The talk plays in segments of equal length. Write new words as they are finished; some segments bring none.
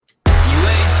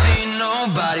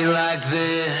nobody like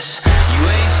this. You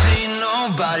ain't seen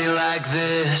nobody like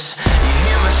this. You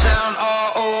hear my sound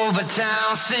all over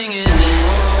town singing.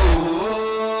 Whoa.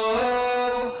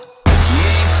 You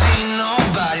ain't seen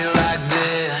nobody like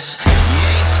this. You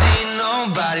ain't seen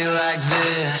nobody like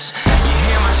this. You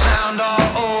hear my sound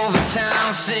all over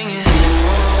town singing.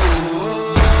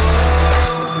 Whoa.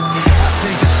 I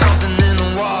think there's something in the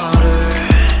water.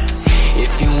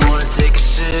 If you wanna take a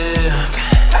sip,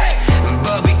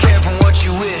 but be careful what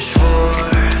you wish for.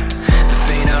 The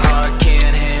faint of heart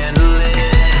can't handle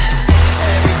it.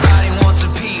 Everybody wants a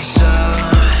piece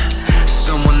of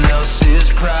someone else's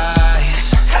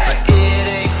prize, but it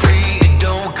ain't free, it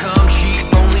don't come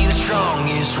cheap. Only the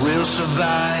strongest will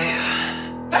survive.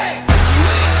 You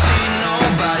ain't seen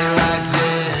nobody like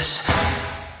this.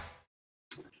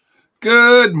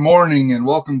 Good morning and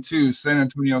welcome to San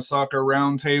Antonio Soccer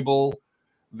Roundtable,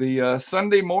 the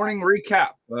Sunday morning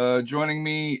recap. Joining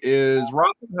me is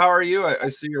Rob. How are you? I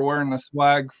see you're wearing the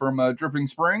swag from Dripping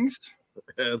Springs.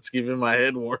 It's keeping my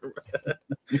head warm.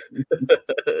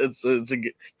 it's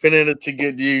pinning it to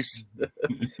good use.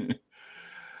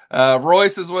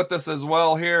 Royce is with us as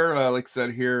well here. Like I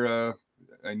said here,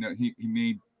 I know he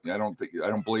made. I don't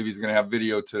believe he's going to have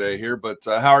video today here. But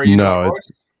how are you? No, doing,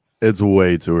 Royce? it's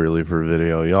way too early for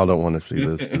video. Y'all don't want to see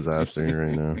this disaster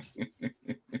right now.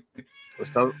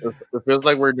 It feels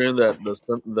like we're doing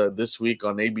that this week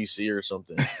on ABC or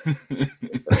something.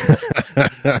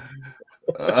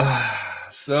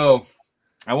 So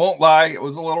I won't lie, it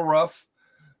was a little rough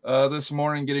this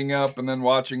morning getting up and then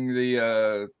watching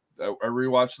I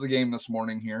rewatched the game this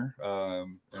morning here.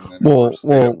 And then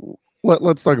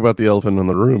let's talk about the elephant in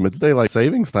the room. It's daylight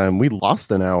savings time. We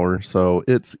lost an hour, so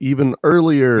it's even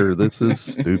earlier. This is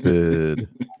stupid.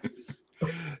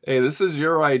 Hey, this is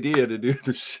your idea to do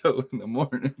the show in the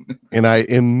morning. And I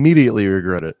immediately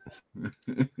regret it.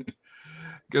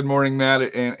 Good morning, Matt,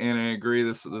 and I agree.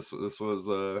 This was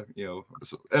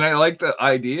and I like the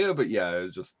idea, but yeah, it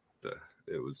was just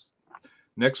it was.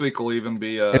 Next week will even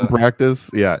be in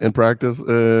practice. Yeah, in practice,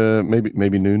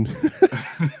 maybe noon,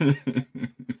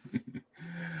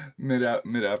 mid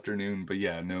afternoon. But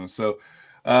yeah, no. So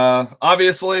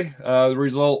obviously, the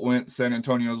result went San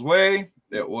Antonio's way.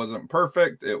 It wasn't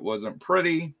perfect. It wasn't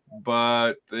pretty,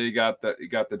 but they got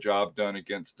the job done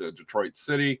against Detroit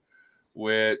City,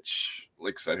 which,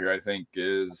 like I said here, I think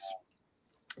is,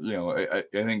 I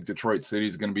think Detroit City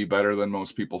is going to be better than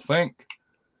most people think,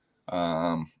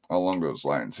 along those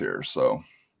lines here. So,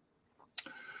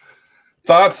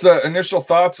 initial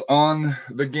thoughts on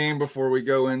the game before we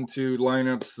go into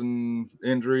lineups and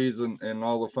injuries and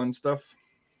all the fun stuff.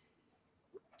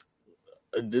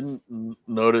 I didn't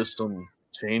notice some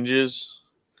changes.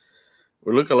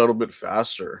 We look a little bit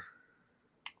faster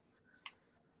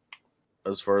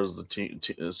as far as the team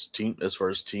as far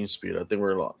as team speed. I think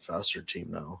we're a lot faster team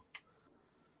now.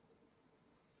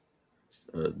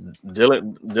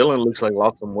 Dylan looks like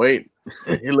lost some weight.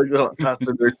 He looked a lot faster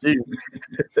than their team,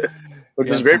 which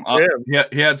is great for him.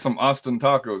 He had some Austin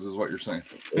tacos, is what you're saying.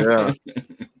 Yeah.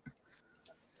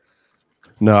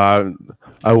 No,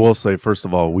 I will say, first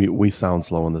of all, we sound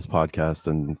slow on this podcast,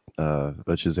 and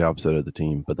that's just the opposite of the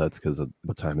team, but that's because of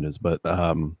what time it is. But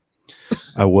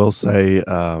I will say,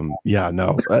 that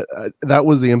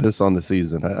was the impetus on the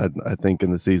season. I think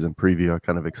in the season preview, I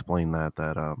kind of explained that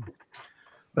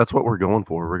that's what we're going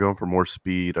for. We're going for more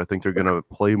speed. I think they're going to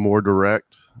play more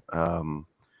direct.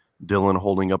 Dylan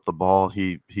holding up the ball.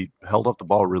 He held up the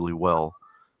ball really well,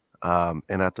 and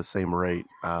at the same rate.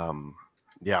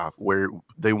 Where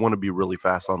they want to be really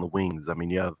fast on the wings. I mean,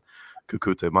 you have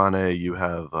Kukute Mane, you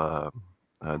have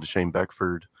Deshane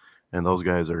Beckford, and those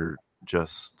guys are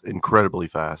just incredibly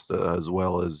fast, as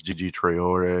well as Gigi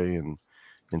Traore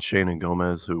and Shannon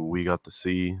Gomez, who we got to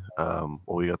see.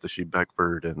 We got to see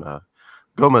Beckford and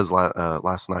Gomez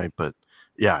last night. But,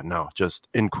 just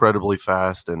incredibly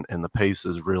fast, and the pace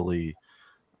is really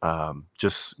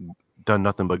just done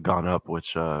nothing but gone up,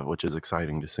 which is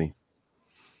exciting to see.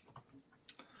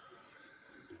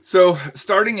 So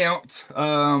starting out,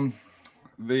 the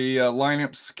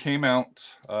lineups came out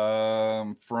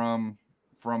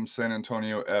from San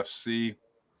Antonio FC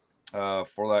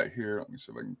for that here. Let me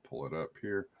see if I can pull it up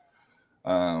here.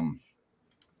 And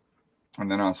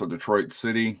then also Detroit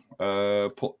City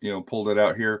pulled it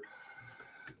out here.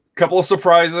 Couple of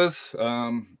surprises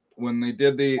when they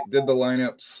did the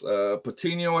lineups.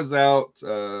 Patino was out,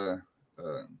 Kakua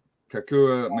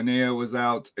Manea was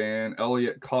out, and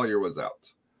Elliot Collier was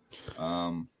out.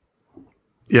 And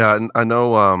I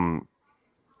know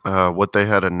what they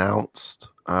had announced.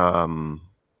 When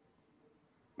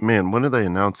did they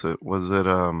announce it? Was it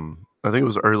I think it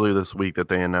was earlier this week that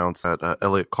they announced that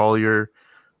Elliot Collier,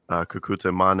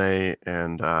 Kekuta Mane,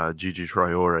 and Gigi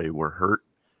Traore were hurt.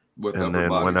 With And upper then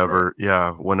bodies,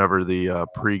 whenever the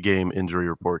pregame injury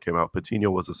report came out, Patino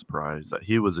was a surprise that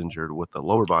he was injured with a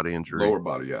lower body injury. lower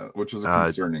body, yeah, which was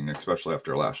concerning, especially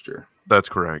after last year. That's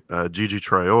correct. Gigi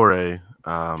Traore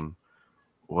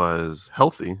was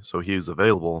healthy, so he's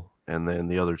available. And then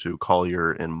the other two,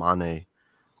 Collier and Mane,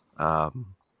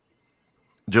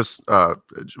 just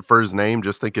for his name,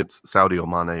 just think it's Sadio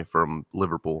Mane from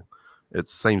Liverpool.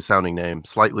 It's same sounding name,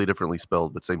 slightly differently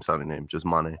spelled, but same sounding name, just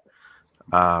Mane.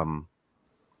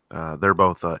 They're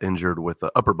both injured with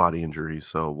upper body injuries,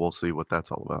 so we'll see what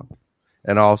that's all about.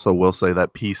 And also, we'll say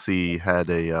that PC had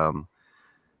his,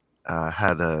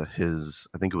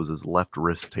 I think it was his left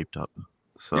wrist taped up,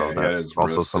 so Yeah, that's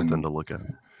also something to look at.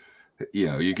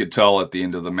 You could tell at the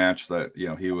end of the match that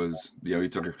he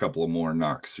took a couple of more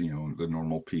knocks. The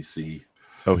normal PC.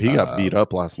 Oh, he got beat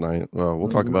up last night. We'll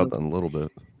talk about that in a little bit.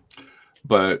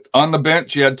 But on the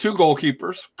bench, you had two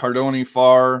goalkeepers, Cardoni,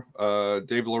 Farr,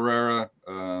 Dave Lorera,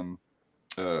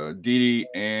 Didi,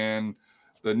 and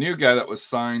the new guy that was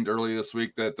signed early this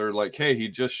week that they're like, hey, he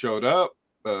just showed up,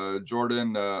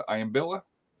 Jordan Ayambila,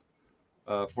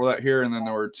 for that here. And then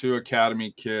there were two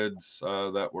academy kids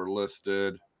that were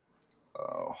listed.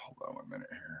 Hold on 1 minute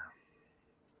here.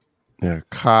 Yeah,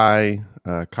 Kai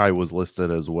was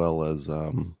listed as well as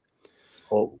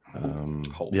Holt.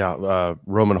 Holt. Yeah,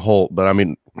 Roman Holt. But I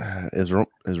mean, is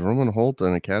Roman Holt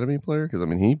an academy player? Because I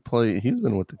mean, he's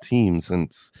been with the team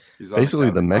since basically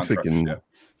the Mexican.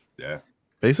 Yeah.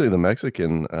 Basically the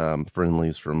Mexican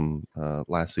friendlies from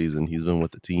last season. He's been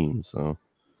with the team, so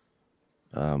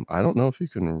I don't know if you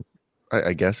can.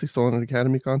 I guess he's still on an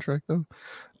academy contract though.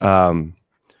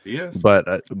 He is. But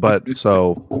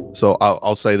so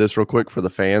I'll say this real quick for the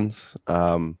fans.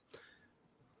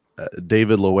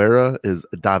 David Loera is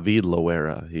David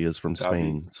Loera. He is from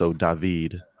Spain. So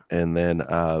David. And then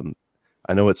I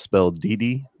know it's spelled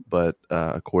Didi, but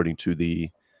according to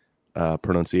the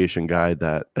pronunciation guide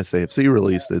that SAFC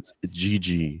released, it's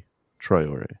Gigi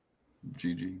Traore.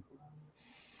 Gigi.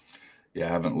 Yeah, I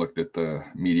haven't looked at the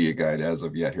media guide as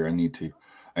of yet here. I need to.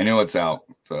 I know it's out.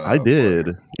 I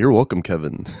did. You're welcome,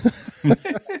 Kevin.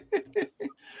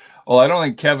 Well, I don't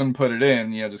think Kevin put it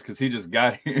in, just because he just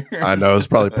got here. I know it's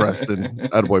probably Preston.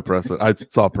 Attaboy Preston. I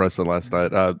saw Preston last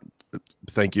night.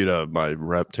 Thank you to my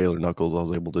rep Taylor Knuckles. I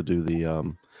was able to do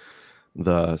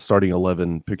the starting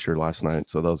 11 picture last night,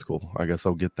 so that was cool. I guess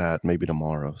I'll get that maybe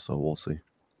tomorrow. So we'll see.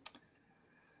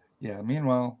 Yeah.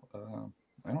 Meanwhile,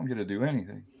 I don't get to do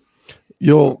anything.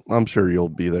 I'm sure you'll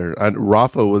be there.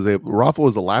 Rafa was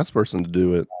the last person to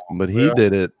do it, but he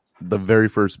did it the very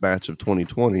first match of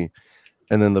 2020.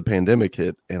 And then the pandemic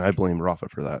hit, and I blame Rafa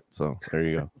for that. So there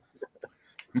you go.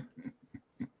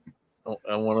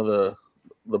 And one of the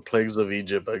plagues of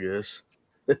Egypt, I guess.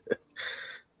 I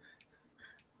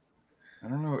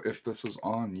don't know if this is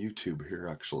on YouTube here,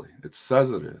 actually. It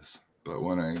says it is, but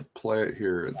when I play it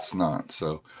here, it's not.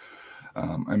 So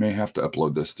I may have to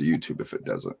upload this to YouTube if it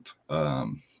doesn't.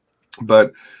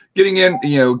 But getting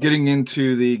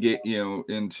into the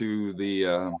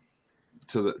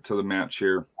match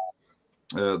here.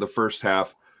 The first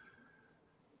half,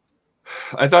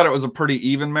 I thought it was a pretty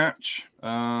even match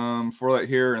for that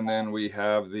here, and then we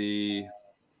have the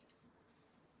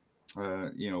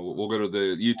we'll go to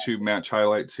the YouTube match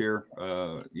highlights here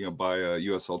by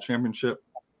USL Championship.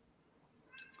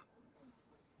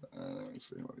 Let's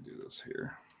see how we do this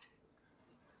here.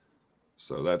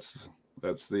 So that's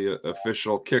the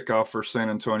official kickoff for San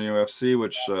Antonio FC,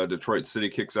 which Detroit City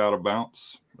kicks out of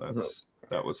bounds.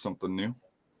 That was something new.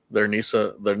 Their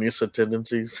Nisa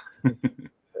tendencies.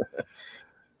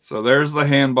 So there's the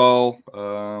handball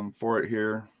for it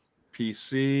here.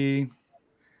 PC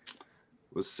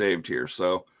was saved here.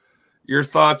 So your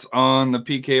thoughts on the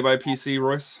PK by PC,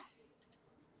 Royce?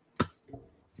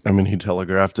 I mean, he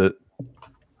telegraphed it.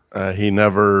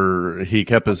 He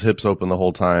kept his hips open the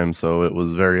whole time, so it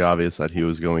was very obvious that he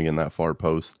was going in that far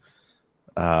post.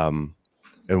 And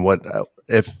what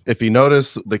if you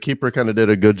notice, the keeper kind of did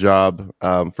a good job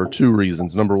for two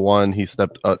reasons. Number one, he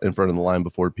stepped up in front of the line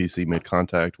before PC made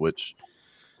contact, which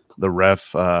the ref,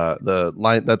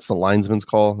 that's the linesman's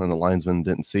call, and the linesman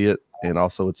didn't see it. And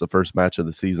also, it's the first match of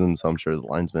the season, so I'm sure the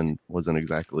linesman wasn't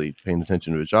exactly paying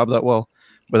attention to his job that well.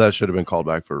 But that should have been called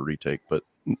back for a retake. But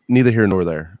neither here nor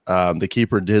there. The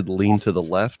keeper did lean to the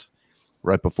left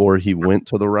right before he went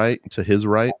to his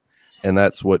right. And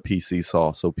that's what PC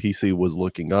saw. So PC was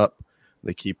looking up.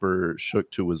 The keeper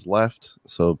shook to his left.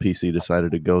 So PC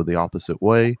decided to go the opposite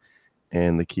way.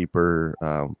 And the keeper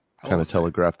kind of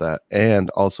telegraphed that. And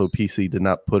also PC did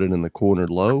not put it in the corner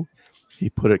low. He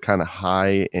put it kind of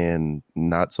high and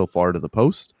not so far to the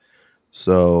post.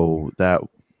 So that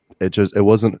it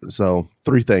wasn't. So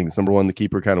 3 things. Number 1, the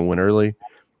keeper kind of went early.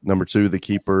 Number 2, the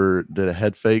keeper did a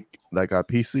head fake that got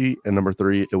PC. And number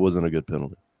 3, it wasn't a good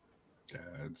penalty. Yeah,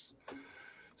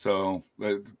 so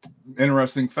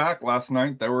interesting fact, last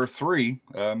night there were 3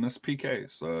 missed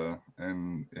PKs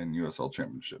in USL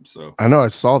Championship. So I know I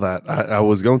saw that. I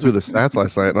was going through the stats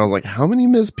last night and I was like, how many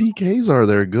missed PKs are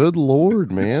there? Good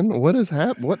Lord, man. What is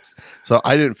happening? What? So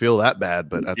I didn't feel that bad,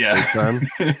 but at the same time,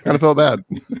 kind of felt bad.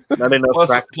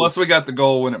 Plus we got the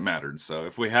goal when it mattered. So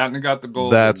if we hadn't got the goal,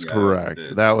 that's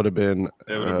correct. That would have been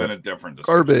a different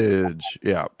discussion. Garbage.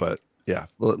 Yeah, but yeah,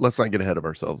 let's not get ahead of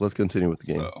ourselves. Let's continue with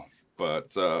the game.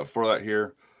 But for that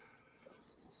here,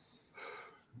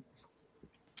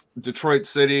 Detroit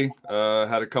City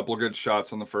had a couple of good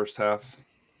shots in the first half.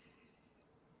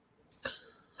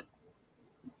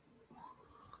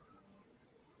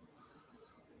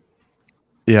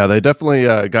 Yeah, they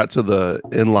definitely got to the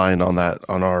inline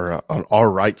on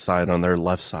our right side, on their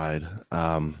left side,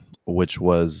 which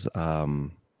was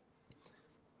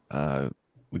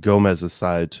Gomez's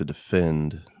side to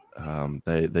defend.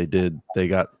 They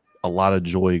got a lot of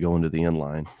joy going to the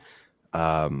inline.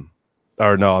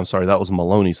 Or no, I'm sorry, that was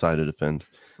Maloney's side to defend.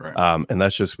 Right. And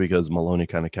that's just because Maloney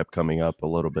kind of kept coming up a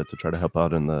little bit to try to help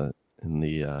out in the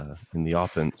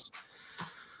offense.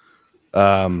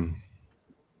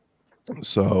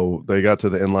 So they got to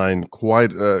the inline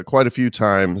quite a few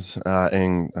times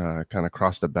and kind of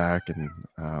crossed it back. And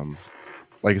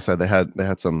like I said, they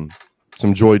had some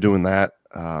joy doing that.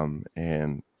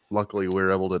 And luckily we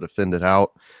were able to defend it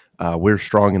out. We're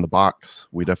strong in the box.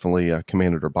 We definitely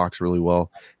commanded our box really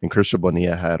well. And Christian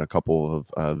Bonilla had a couple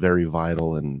of very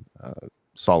vital and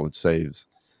solid saves.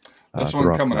 This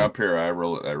one coming up here, I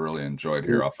really enjoyed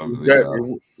here off of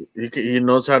he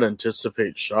knows how to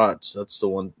anticipate shots. That's the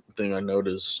one thing I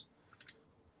noticed.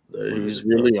 That he's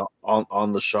really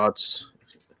on the shots.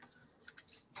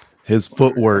 His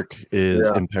footwork is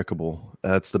impeccable.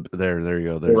 That's there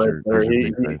you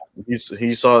go.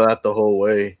 He saw that the whole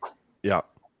way. Yeah.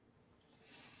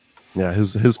 Yeah,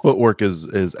 his footwork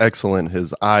is excellent.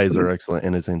 His eyes are excellent,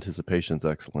 and his anticipation's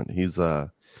excellent. He's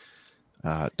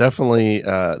definitely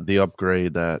the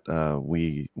upgrade that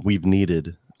we've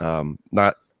needed.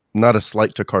 Not a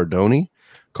slight to Cardoni.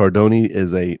 Cardoni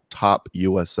is a top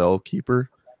USL keeper.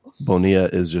 Bonilla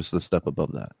is just a step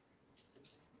above that.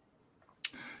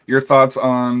 Your thoughts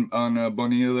on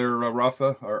Bonilla there,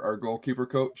 Rafa, our goalkeeper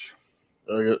coach?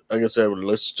 Like I said,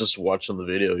 let's just watch on the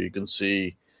video. You can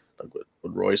see, like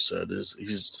what Roy said, is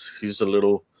he's a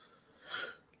little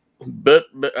bit.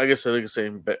 I guess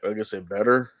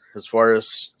better as far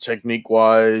as technique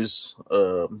wise,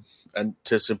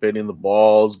 anticipating the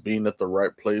balls, being at the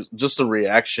right place. Just the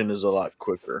reaction is a lot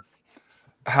quicker.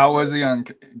 How was he on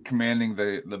commanding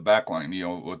the back line?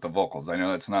 With the vocals. I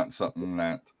know that's not something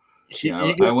that.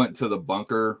 I went to the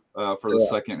bunker for the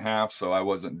second half, so I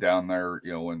wasn't down there.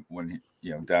 When he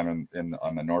down in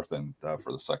on the north end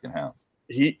for the second half.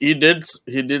 He did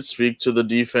speak to the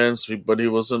defense, but he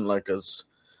wasn't like a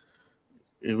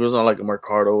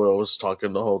Mercado. I was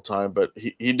talking the whole time, but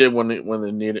he did when it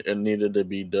needed to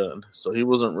be done. So he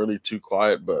wasn't really too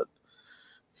quiet, but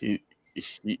he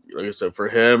like I said, for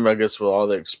him, I guess with all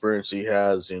the experience he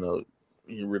has,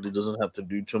 he really doesn't have to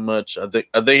do too much. I think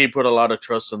he put a lot of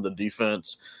trust in the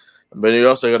defense, but he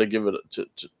also got to give it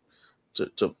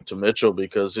to Mitchell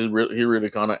because he really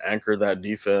kind of anchored that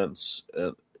defense.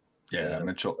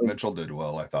 Mitchell did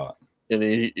well, I thought, and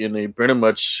he pretty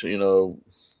much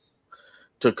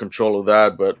took control of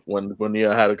that. But when he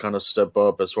had to kind of step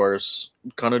up as far as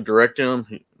kind of directing him,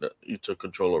 he took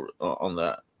control on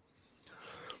that.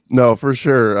 No, for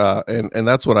sure, and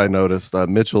that's what I noticed.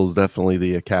 Mitchell's definitely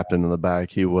the captain in the back.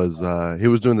 He was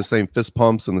doing the same fist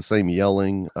pumps and the same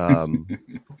yelling during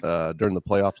the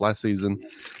playoff last season.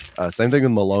 Same thing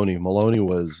with Maloney. Maloney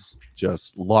was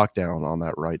just locked down on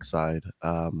that right side,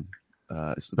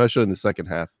 especially in the second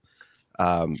half.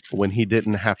 When he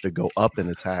didn't have to go up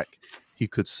and attack, he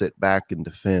could sit back and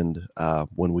defend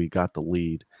when we got the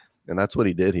lead. And that's what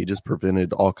he did. He just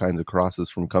prevented all kinds of crosses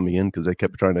from coming in because they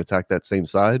kept trying to attack that same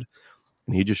side,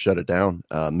 and he just shut it down.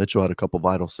 Mitchell had a couple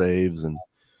vital saves and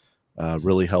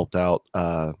really helped out.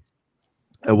 I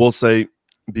will say,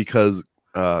 because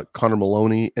Connor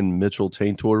Maloney and Mitchell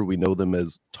Taintor, we know them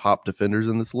as top defenders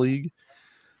in this league.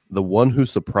 The one who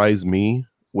surprised me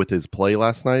with his play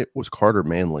last night was Carter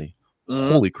Manley.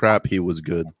 Holy crap, he was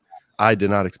good. I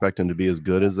did not expect him to be as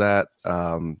good as that.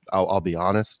 I'll be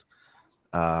honest.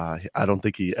 I don't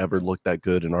think he ever looked that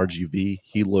good in RGV.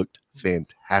 He looked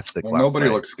fantastic Well, last nobody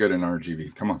night. looks good in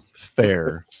RGV. Come on.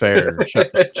 Fair.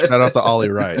 Shout out to Ollie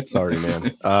Wright. Sorry,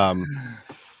 man.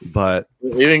 But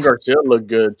even Garcia looked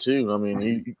good too. I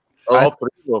mean, all three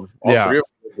of them were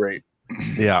great.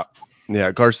 Yeah.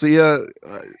 Garcia.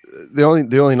 The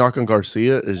only knock on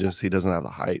Garcia is just he doesn't have the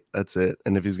height. That's it.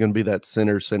 And if he's going to be that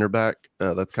center back,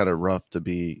 that's kind of rough to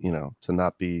be. To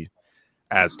not be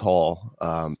as tall.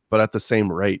 But at the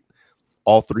same rate,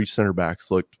 all three center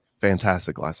backs looked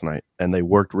fantastic last night, and they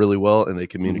worked really well, and they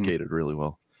communicated really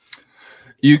well.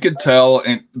 You could tell,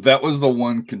 and that was the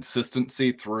one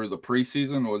consistency through the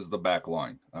preseason was the back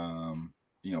line.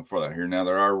 For that here. Now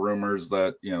there are rumors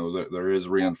that that there is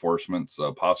reinforcements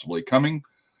possibly coming.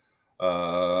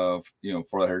 For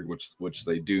that here, which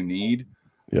they do need.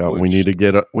 Yeah, we need to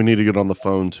get on the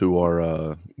phone to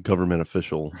our government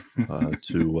official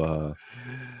to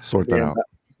sort that out.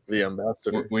 The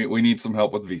ambassador. We need some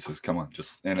help with visas. Come on,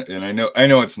 and I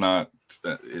know it's not.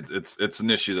 It's an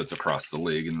issue that's across the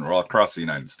league and across the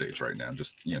United States right now.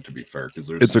 Just to be fair, because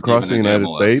it's across the United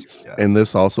States, and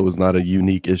this also is not a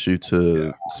unique issue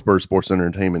to Spurs Sports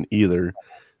Entertainment either,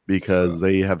 because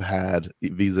they have had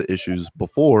visa issues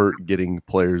before getting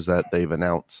players that they've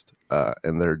announced,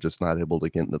 and they're just not able to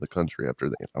get into the country after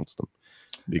they announced them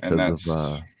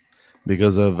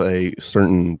because of a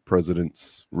certain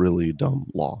president's really dumb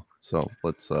law. So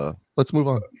let's move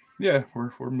on. Yeah,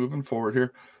 we're moving forward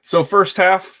here. So first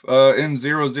half in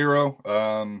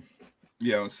 0-0.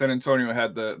 San Antonio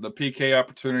had the PK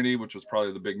opportunity, which was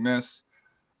probably the big miss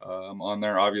on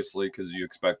there, obviously, because you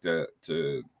expect it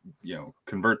to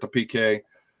convert the PK.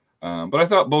 But I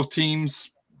thought both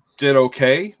teams did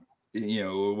okay.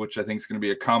 Which I think is going to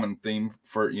be a common theme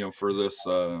for this.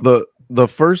 The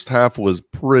first half was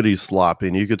pretty sloppy,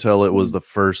 and you could tell it was the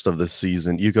first of the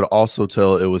season. You could also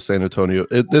tell it was San Antonio.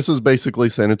 This is basically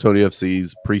San Antonio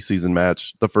FC's preseason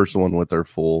match, the first one with their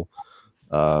full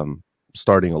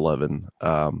starting 11,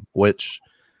 which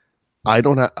I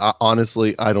don't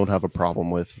have a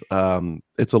problem with.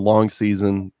 It's a long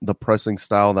season. The pressing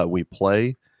style that we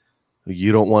play,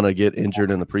 you don't want to get injured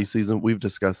in the preseason. We've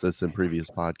discussed this in previous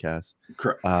podcasts.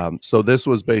 Correct. So this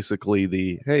was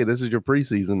basically hey, this is your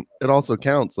preseason. It also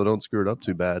counts, so don't screw it up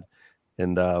too bad.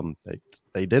 And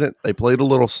they didn't. They played a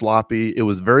little sloppy. It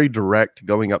was very direct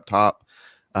going up top.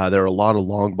 There were a lot of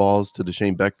long balls to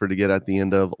Deshane Beckford to get at the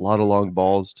end of. A lot of long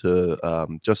balls to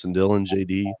Justin Dillon,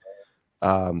 JD,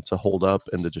 to hold up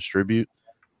and to distribute.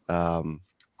 But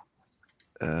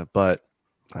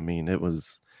I mean, it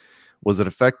was. Was it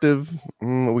effective?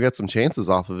 We got some chances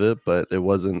off of it, but it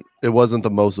wasn't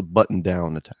the most buttoned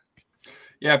down attack.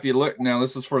 Yeah, if you look now,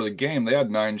 this is for the game. They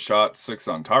had 9 shots, 6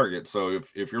 on target. So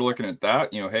if you're looking at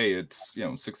that, hey, it's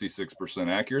 66%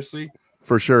 accuracy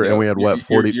for sure. And we had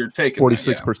 46%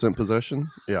 that, possession.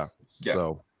 Yeah.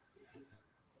 So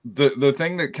the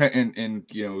thing that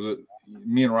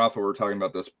me and Rafa were talking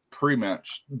about this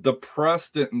pre-match. The press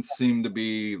didn't seem to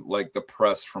be like the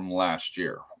press from last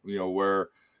year. Where.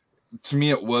 To me,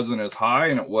 it wasn't as high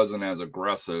and it wasn't as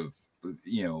aggressive,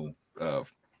 in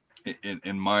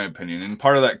my opinion. And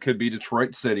part of that could be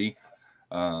Detroit City,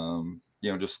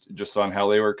 just on how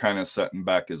they were kind of setting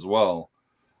back as well.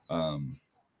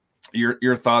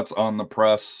 Your thoughts on the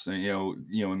press,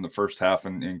 in the first half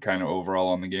and kind of overall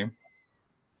on the game?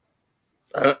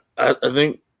 I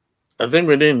think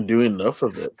we didn't do enough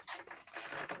of it.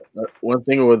 One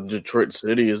thing with Detroit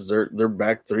City is their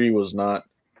back three was not.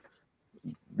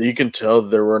 You can tell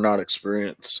they were not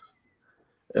experienced,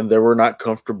 and they were not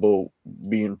comfortable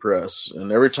being pressed. And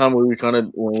every time when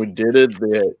we did it,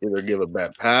 they either give a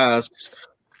bad pass,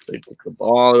 they took the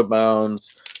ball out of bounds.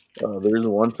 There's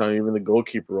one time even the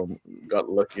goalkeeper got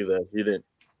lucky that he didn't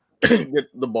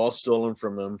get the ball stolen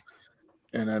from him.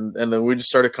 And then we just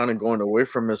started kind of going away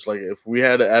from this. Like if we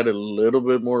had to add a little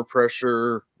bit more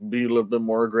pressure, be a little bit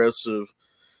more aggressive,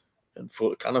 and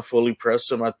fully press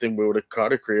them, I think we would have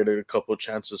kind of created a couple of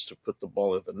chances to put the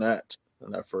ball in the net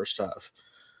in that first half.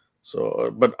 So,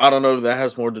 but I don't know if that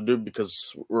has more to do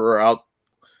because we're out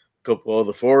a couple of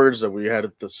the forwards that we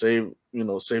had to save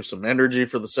some energy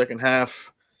for the second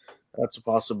half. That's a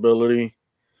possibility.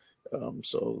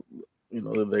 So,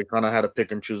 they kind of had to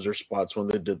pick and choose their spots when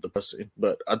they did the pressing.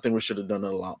 But I think we should have done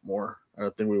it a lot more. I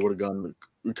think we could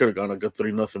have gone a good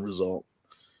 3-0 result.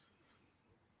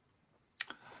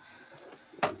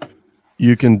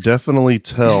 You can definitely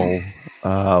tell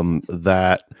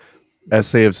that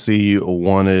SAFC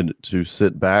wanted to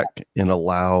sit back and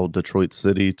allow Detroit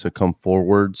City to come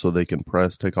forward so they can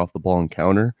press, take off the ball, and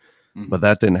counter. Mm-hmm. But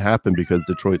that didn't happen because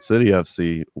Detroit City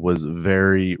FC was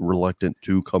very reluctant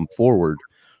to come forward.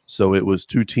 So it was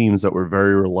two teams that were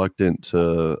very reluctant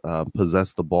to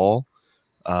possess the ball,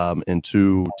 and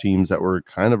two teams that were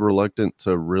kind of reluctant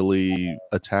to really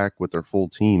attack with their full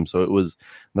team. So it was,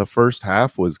 the first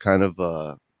half was kind of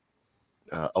a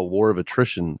war of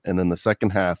attrition, and then the second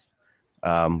half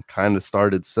kind of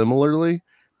started similarly,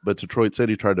 but Detroit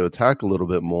City tried to attack a little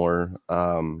bit more,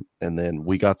 and then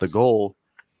we got the goal,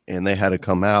 and they had to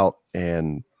come out,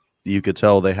 and you could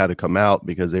tell they had to come out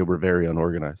because they were very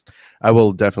unorganized. I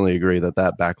will definitely agree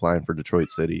that back line for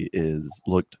Detroit City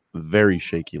looked very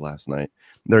shaky last night.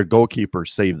 Their goalkeeper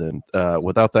saved them.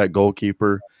 Without that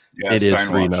goalkeeper, it is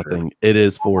 3-0. It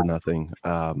is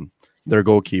 4-0. Their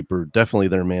goalkeeper, definitely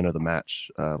their man of the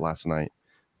match last night.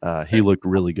 He looked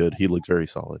really good. He looked very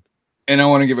solid. And I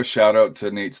want to give a shout out to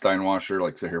Nate Steinwasser,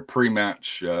 like I said here,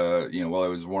 pre-match, while I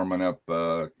was warming up,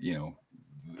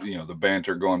 the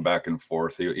banter going back and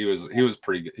forth. He was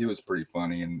pretty good. He was pretty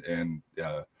funny and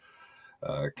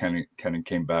kind of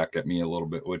came back at me a little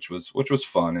bit, which was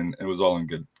fun, and it was all in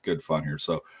good fun here.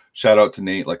 So shout out to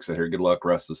Nate. Like I said here, good luck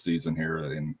rest of the season here.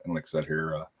 And like I said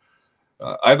here,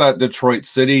 I thought Detroit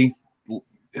City,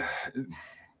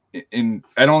 I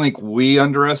don't think we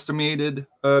underestimated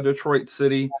Detroit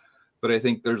City, but I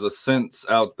think there's a sense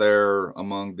out there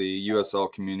among the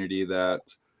USL community that,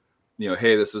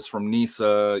 hey, this is from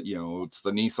NISA, it's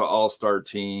the NISA All-Star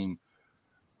team.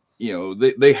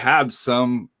 They had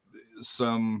some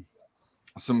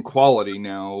quality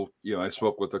now. I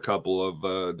spoke with a couple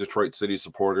of Detroit City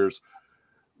supporters.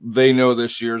 They know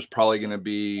this year's probably going to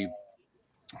be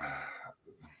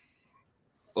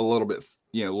a little bit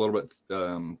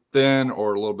thin,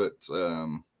 or a little bit,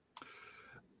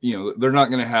 they're not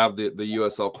going to have the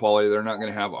USL quality. They're not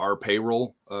going to have our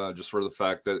payroll, just for the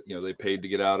fact that, they paid to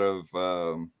get out of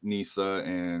NISA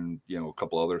and, a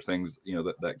couple other things,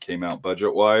 that came out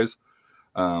budget wise.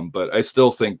 But I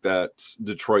still think that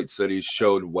Detroit City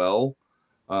showed well,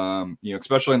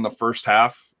 especially in the first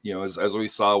half, as we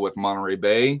saw with Monterey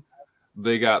Bay.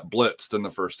 They got blitzed in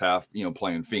the first half,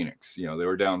 playing Phoenix. They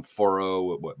were down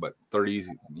 4-0, but 30,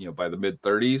 by the mid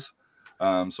 30s.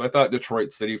 So I thought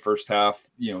Detroit City first half,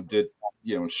 did,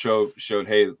 showed,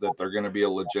 hey, that they're going to be a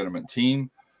legitimate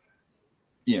team.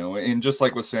 And just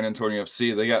like with San Antonio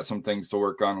FC, they got some things to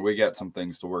work on. We got some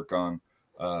things to work on,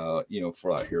 for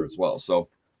that here as well. So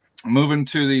moving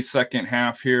to the second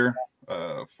half here,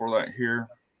 for that here.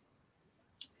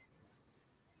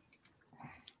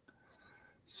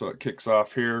 So it kicks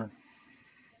off here.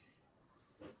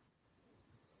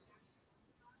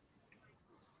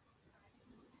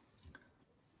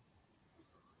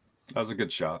 That was a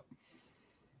good shot.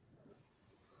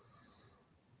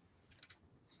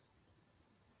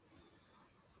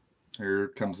 Here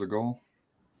comes the goal.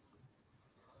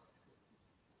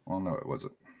 Well, no, it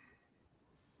wasn't.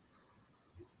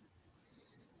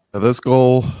 This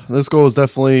goal is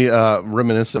definitely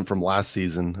reminiscent from last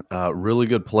season. Really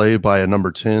good play by a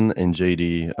number 10 in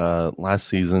JD. Last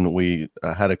season, we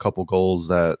had a couple goals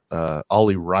that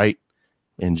Ollie Wright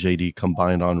and JD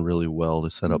combined on really well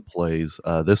to set up plays.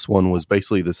 This one was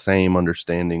basically the same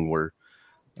understanding where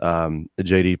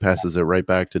JD passes it right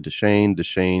back to Deshane.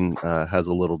 Deshane has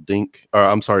a little dink. Or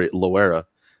I'm sorry, Loera.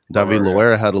 David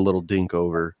Loera had a little dink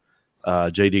over.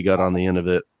 JD got on the end of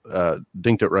it.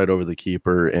 Dinked it right over the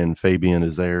keeper, and Fabian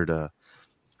is there to,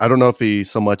 I don't know if he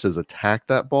so much as attacked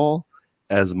that ball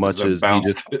as much as he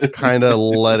just kind of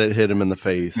let it hit him in the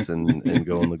face and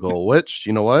go in the goal, which,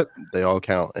 you know what, they all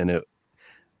count. And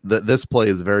this play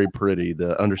is very pretty.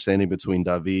 The understanding between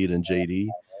David and JD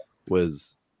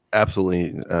was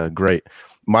absolutely great.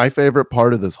 My favorite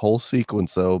part of this whole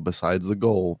sequence, though, besides the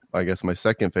goal, I guess my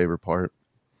second favorite part,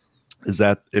 is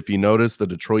that if you notice the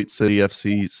Detroit City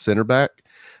FC center back,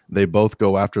 they both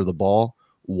go after the ball.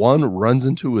 One runs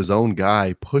into his own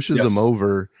guy, pushes him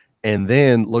over, and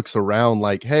then looks around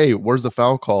like, hey, where's the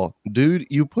foul call? Dude,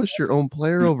 you pushed your own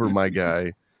player over, my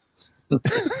guy.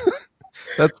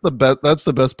 That's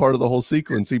the best part of the whole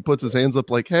sequence. He puts his hands up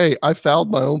like, hey, I fouled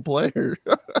my own player.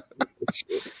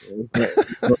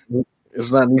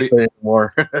 It's not me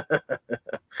anymore.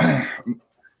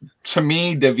 To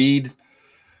me, David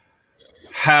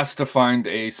has to find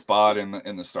a spot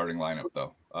in the starting lineup,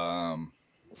 though.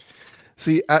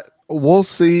 We'll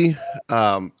see.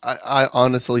 I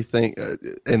honestly think,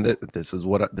 and this is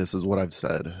what I've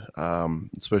said,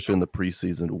 especially in the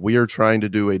preseason. We are trying to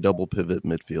do a double pivot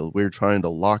midfield. We're trying to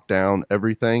lock down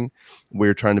everything.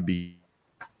 We're trying to be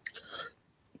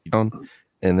down,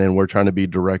 and then we're trying to be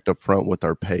direct up front with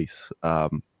our pace,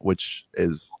 which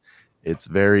is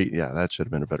that should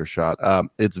have been a better shot.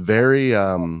 It's very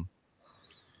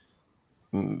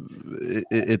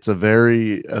it's a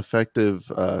very effective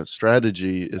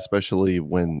strategy, especially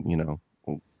when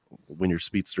when your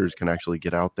speedsters can actually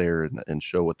get out there and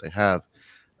show what they have.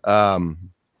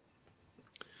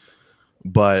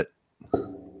 But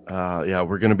yeah,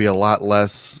 we're going to be a lot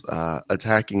less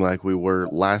attacking like we were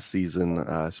last season,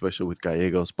 especially with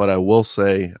Gallegos. But I will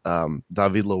say,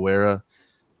 David Loera,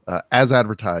 as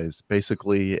advertised,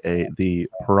 basically the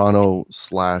Pirano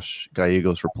 /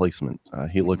 Gallegos replacement.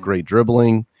 He looked great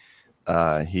dribbling.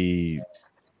 He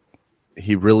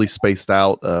really spaced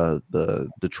out the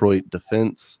Detroit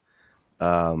defense,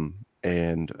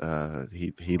 and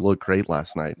he looked great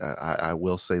last night. I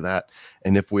will say that.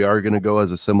 And if we are going to go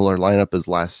as a similar lineup as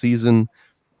last season,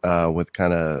 with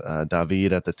kind of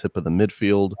David at the tip of the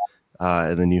midfield,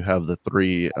 and then you have the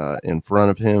three in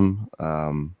front of him.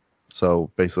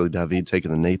 So basically, David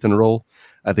taking the Nathan role.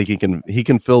 I think he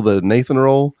can fill the Nathan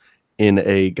role in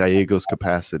a Gallegos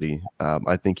capacity.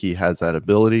 I think he has that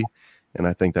ability, and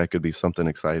I think that could be something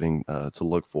exciting to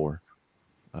look for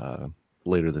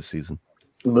later this season.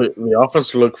 The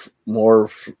offense looked more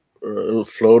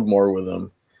flowed more with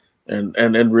him,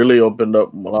 and it really opened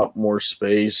up a lot more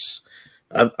space.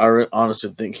 I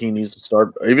honestly think he needs to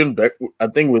start even I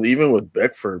think with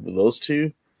Beckford, with those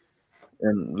two,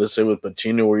 and let's say with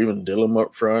Patino or even Dillon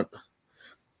up front,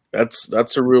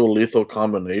 that's a real lethal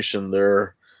combination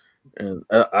there. And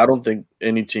I don't think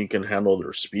any team can handle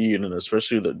their speed, and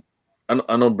especially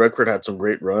I know Beckford had some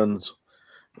great runs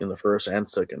in the first and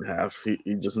second half.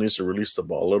 He just needs to release the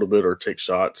ball a little bit or take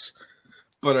shots.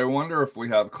 But I wonder if we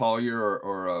have Collier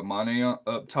or Mane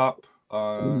up top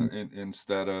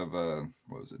instead of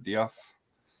what was it, Diaf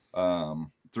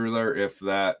through there. If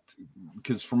that,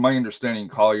 because from my understanding,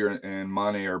 Collier and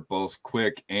Mane are both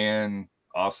quick and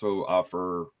also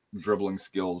offer dribbling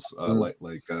skills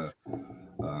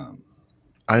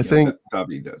I think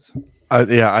David does.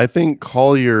 I think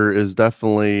Collier is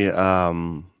definitely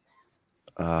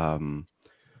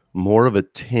more of a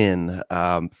 10.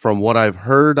 From what I've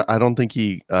heard, I don't think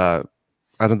he's a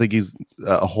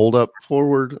hold up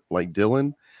forward like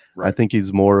Dillon. Right. I think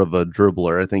he's more of a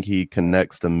dribbler. I think he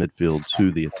connects the midfield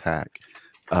to the attack.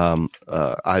 I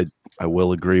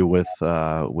will agree with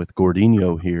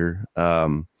Gordinho here.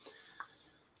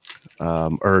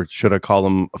 Or should I call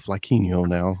him a Flaquinho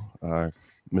now?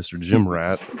 Mr. Jim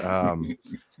Rat.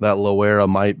 That Loera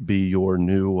might be your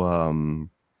new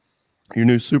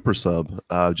super sub,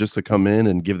 just to come in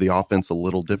and give the offense a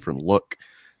little different look.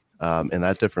 And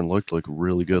that different look looked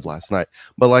really good last night.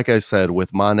 But like I said,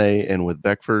 with Mane and with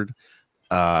Beckford,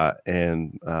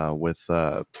 and with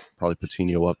probably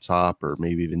Patino up top, or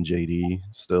maybe even JD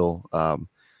still,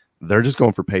 they're just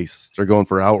going for pace. They're going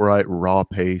for outright raw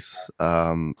pace,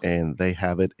 and they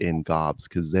have it in gobs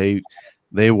because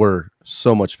they were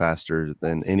so much faster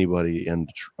than anybody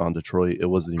on Detroit. It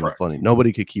wasn't even funny.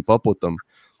 Nobody could keep up with them.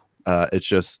 It's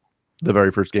just the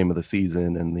very first game of the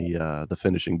season, and the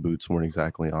finishing boots weren't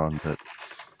exactly on. But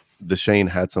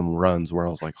Deschamps had some runs where I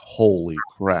was like, "Holy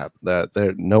crap!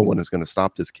 No one is going to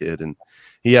stop this kid." And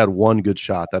he had one good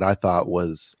shot that I thought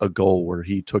was a goal where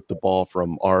he took the ball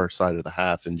from our side of the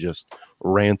half and just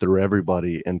ran through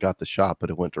everybody and got the shot,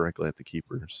 but it went directly at the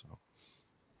keeper. So,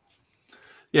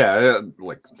 yeah,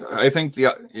 I think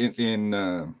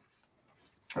in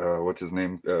what's his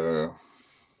name?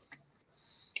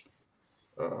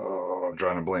 I'm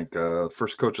drawing a blank.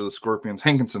 First coach of the Scorpions,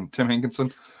 Tim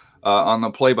Hankinson, on the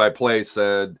play-by-play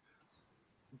said,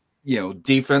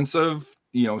 defensive,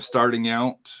 starting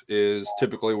out is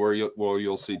typically where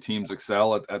you'll see teams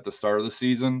excel at the start of the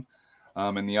season,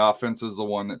 and the offense is the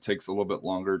one that takes a little bit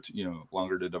longer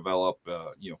to develop.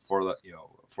 For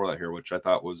that here, which I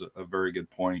thought was a very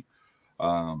good point.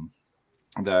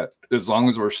 That as long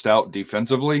as we're stout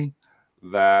defensively,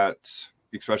 that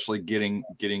especially getting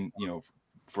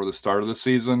for the start of the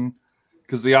season,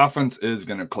 because the offense is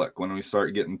going to click when we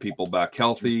start getting people back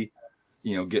healthy,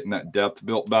 getting that depth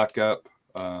built back up.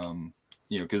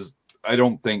 Because I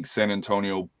don't think San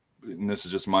Antonio, and this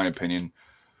is just my opinion,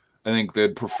 I think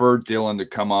they'd prefer Dillon to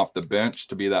come off the bench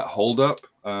to be that holdup,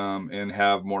 and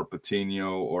have more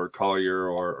Patino or Collier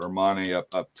or Mane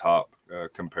up top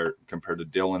compared to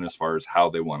Dillon as far as how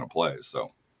they want to play.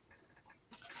 So.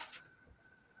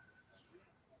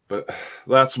 But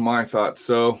that's my thoughts.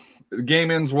 So the game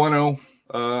ends 1-0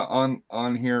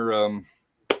 on here.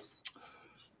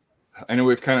 I know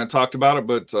we've kind of talked about it,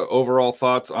 but overall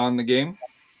thoughts on the game?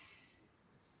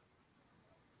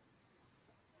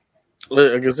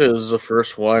 Like I said, it was the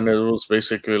first one. It was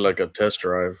basically like a test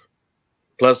drive.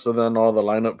 Plus, and then all the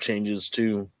lineup changes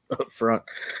too up front.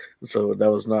 So that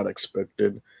was not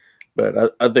expected.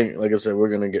 But I think, like I said,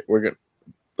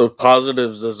 the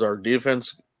positives is our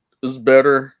defense is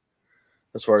better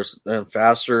as far as and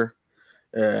faster,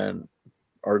 and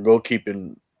our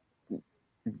goalkeeping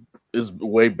is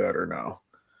way better now.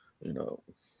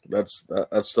 That's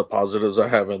the positives I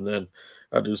have, and then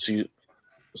I do see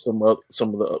some of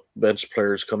the bench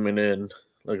players coming in.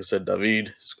 Like I said,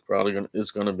 David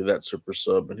is gonna be that super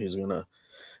sub, and he's gonna.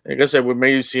 Like I said, we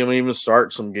may see him even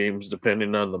start some games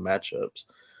depending on the matchups,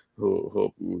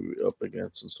 who we'll be up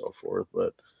against and so forth.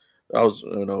 But that was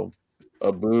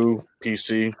Abu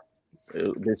PC.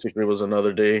 It basically was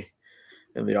another day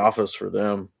in the office for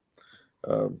them.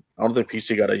 I don't think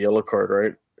PC got a yellow card,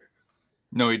 right?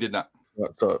 No, he did not.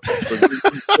 So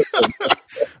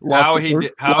how he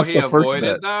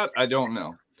avoided that, I don't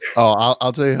know. Oh,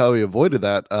 I'll tell you how he avoided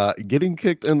that. Getting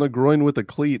kicked in the groin with a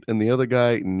cleat, and the other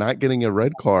guy not getting a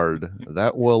red card.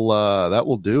 That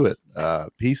will do it.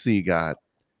 PC got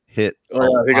hit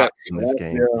he got in this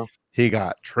game. Yeah. He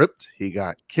got tripped. He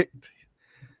got kicked.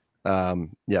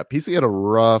 PC had a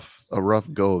rough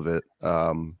go of it.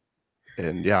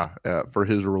 For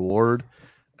his reward,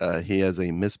 he has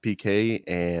a missed PK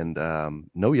and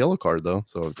no yellow card though,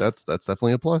 so that's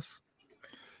definitely a plus.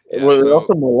 Yeah,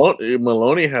 also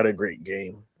Maloney had a great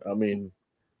game. I mean,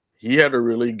 he had a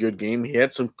really good game. He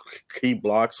had some key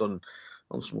blocks on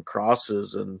some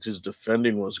crosses, and his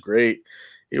defending was great.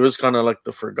 He was kind of like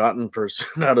the forgotten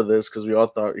person out of this because we all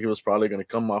thought he was probably going to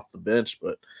come off the bench,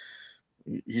 but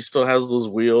he still has those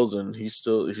wheels, and he's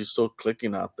still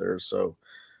clicking out there. So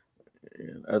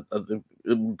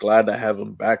I'm glad to have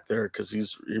him back there because he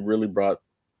really brought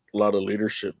a lot of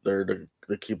leadership there to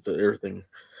keep everything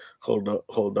hold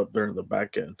up there in the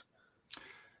back end.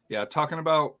 Yeah, talking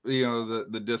about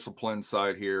the discipline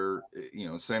side here,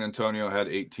 San Antonio had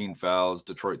 18 fouls,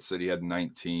 Detroit City had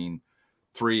 19,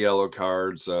 3 yellow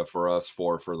cards for us,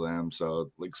 4 for them.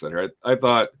 So, like I said here, I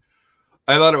thought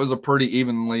it was a pretty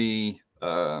evenly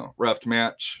ref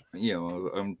match.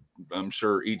 I'm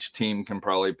sure each team can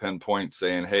probably pinpoint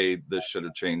saying, "Hey, this should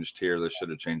have changed here, this should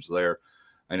have changed there."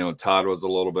 I know Todd was a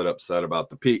little bit upset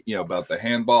about about the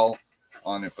handball,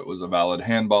 on if it was a valid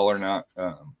handball or not.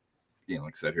 Like I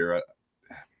said here,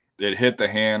 it hit the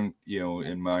hand,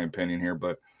 in my opinion here,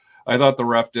 but I thought the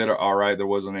ref did all right. There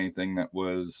wasn't anything that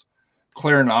was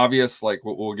clear and obvious, like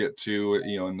what we'll get to,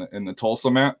 in the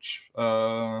Tulsa match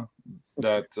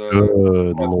that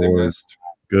they missed.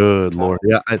 Good Lord.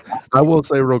 Yeah, I will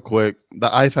say real quick, the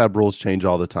IFAB rules change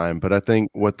all the time, but I think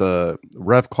what the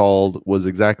ref called was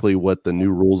exactly what the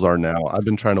new rules are now. I've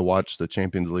been trying to watch the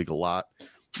Champions League a lot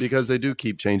because they do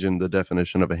keep changing the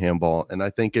definition of a handball, and I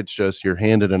think it's just your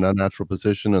hand in an unnatural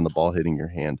position and the ball hitting your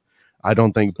hand. I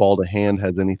don't think ball to hand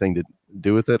has anything to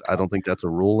do with it. I don't think that's a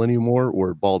rule anymore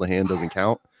where ball to hand doesn't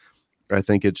count. I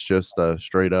think it's just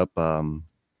straight up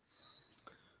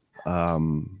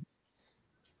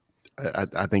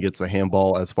I think it's a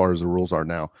handball as far as the rules are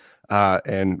now.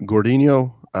 And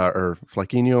Gordinho or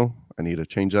Flaquinho, I need to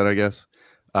change that, I guess.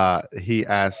 He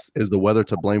asked, is the weather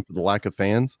to blame for the lack of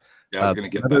fans? Yeah, I was going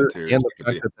to get that too. And the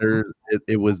fact that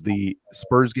it was the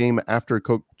Spurs game after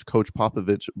Coach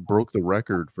Popovich broke the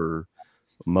record for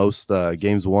most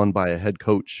games won by a head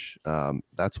coach.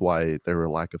 That's why there were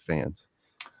a lack of fans.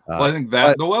 Well, I think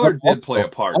that the weather did play a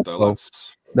part, though.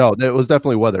 No, it was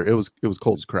definitely weather. It was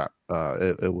cold as crap.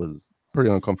 It was pretty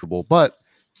uncomfortable, but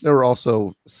there were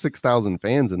also 6,000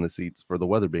 fans in the seats for the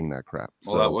weather being that crap.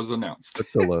 Well, that was announced.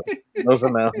 That's still that was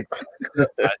announced.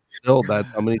 Still,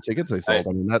 that's how many tickets they sold.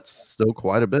 I mean, that's still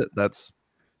quite a bit. That's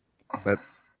 3.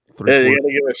 Yeah, you got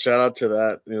to give a shout out to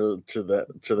that, to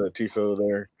that tifo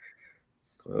there.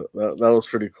 That was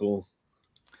pretty cool.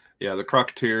 Yeah, the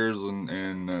Crocketeers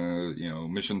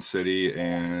and Mission City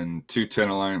and 210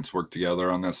 Alliance worked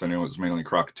together on this. I know it was mainly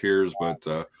Crocketeers,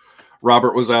 but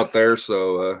Robert was out there.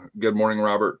 So good morning,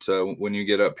 Robert. When you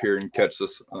get up here and catch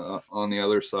this on the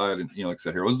other side, and like I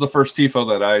said, here was the first tifo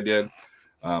that I did.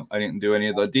 I didn't do any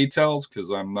of the details because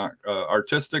I'm not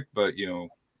artistic, but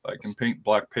I can paint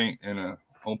black paint in an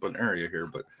open area here.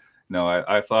 But no,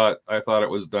 I thought it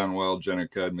was done well.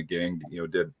 Jenica and the gang,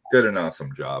 did an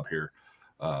awesome job here.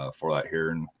 For that here,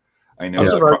 and I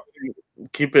know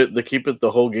keep it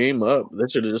the whole game up. They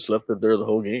should have just left it there the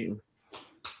whole game.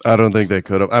 I don't think they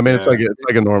could have. I mean, it's like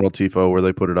a normal tifo where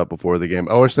they put it up before the game.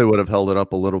 I wish they would have held it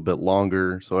up a little bit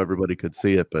longer so everybody could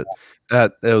see it. But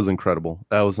that was incredible.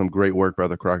 That was some great work by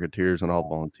the Crocketeers and all the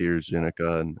volunteers,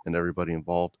 Jenica and everybody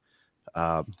involved.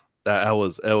 That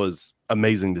was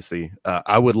amazing to see.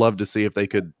 I would love to see if they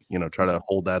could try to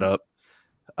hold that up.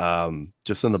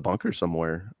 Just in the bunker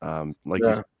somewhere, you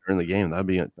said during the game, that'd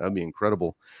be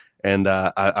incredible. And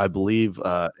I believe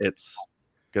it's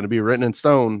going to be written in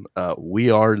stone. We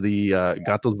are the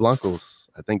Gatos Blancos.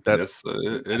 I think that's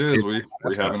it is. We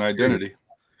have an identity.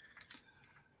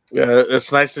 Yeah,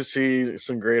 it's nice to see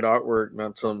some great artwork,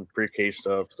 not some pre-K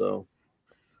stuff. So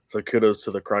kudos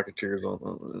to the Crocketeers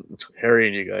on Harry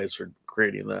and you guys for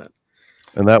creating that.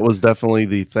 And that was definitely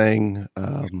the thing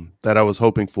that I was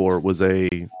hoping for, was a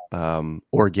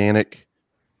organic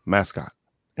mascot,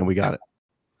 and we got it.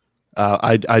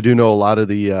 I do know a lot of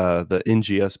the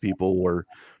NGS people were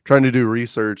trying to do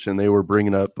research, and they were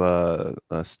bringing up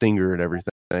a Stinger and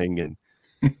everything, and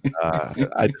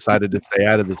I decided to stay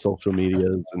out of the social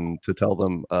medias and to tell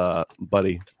them,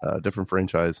 buddy, different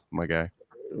franchise, my guy.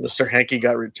 Mr. Hankey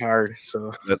got retired,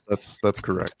 so that's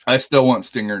correct. I still want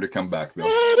Stinger to come back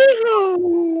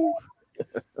though.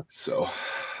 So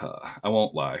I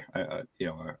won't lie.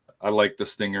 I like the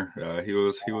Stinger. He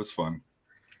was fun.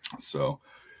 So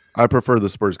I prefer the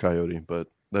Spurs Coyote, but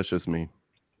that's just me.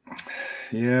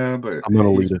 Yeah, but I'm an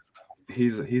elitist.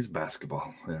 He's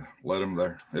basketball. Yeah, let him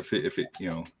there. If it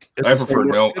I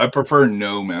prefer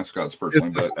no mascots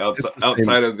personally, but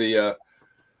outside of the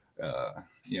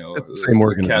the same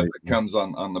the cat that comes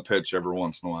on the pitch every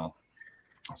once in a while.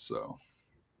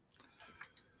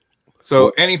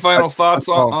 So any final thoughts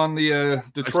on the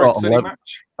Detroit City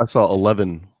match? I saw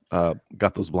 11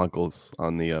 Gatos Blancos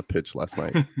on the pitch last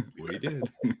night. We did.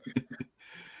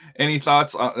 Any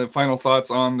final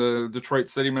thoughts on the Detroit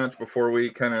City match before we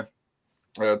kind of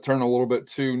turn a little bit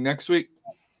to next week?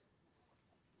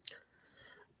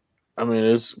 I mean,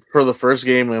 it's for the first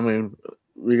game. I mean,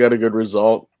 we got a good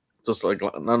result, just like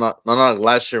not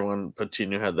last year when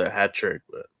Patino had that hat trick,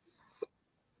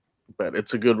 but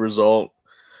it's a good result.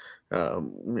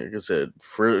 Like I said,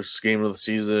 first game of the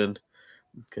season,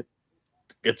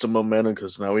 get some momentum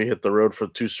because now we hit the road for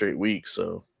 2 straight weeks.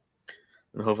 So,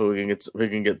 and hopefully we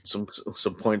can get some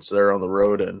points there on the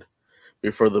road and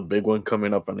before the big one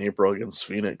coming up in April against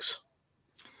Phoenix.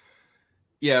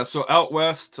 Yeah, so out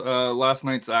west, last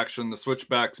night's action, the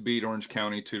Switchbacks beat Orange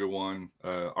County 2-1.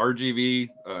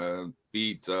 RGV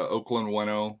beat Oakland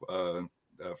 1-0.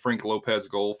 Frank Lopez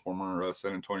goal, former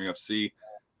San Antonio FC,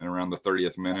 and around the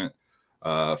 30th minute.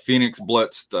 Phoenix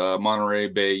blitzed Monterey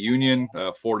Bay Union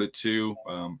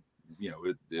 4-2.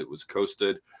 It was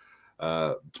coasted.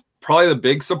 Probably the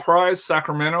big surprise,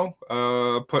 Sacramento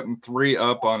putting 3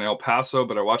 up on El Paso,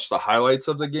 but I watched the highlights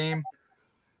of the game.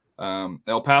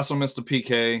 El Paso missed a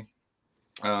PK,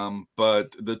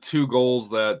 but the 2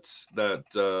 goals that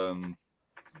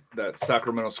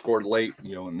Sacramento scored late,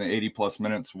 in the 80-plus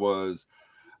minutes was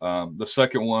the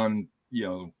second one.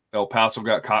 El Paso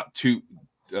got caught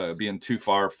being too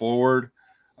far forward,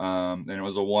 and it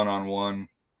was a 1-on-1,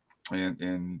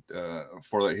 and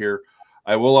for that here.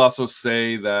 I will also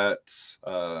say that,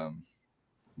 I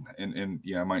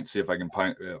might see if I can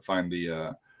find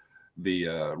the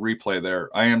replay there.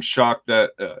 I am shocked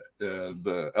that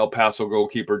the El Paso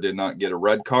goalkeeper did not get a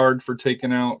red card for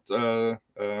taking out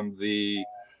the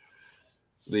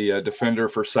defender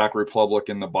for Sac Republic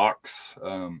in the box,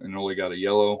 and only got a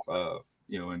yellow.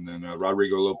 And then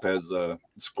Rodrigo Lopez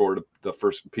scored the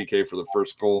first PK for the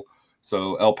first goal.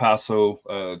 So El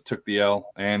Paso took the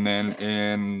L, and then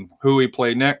in who we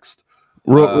play next.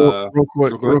 Real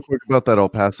quick about that El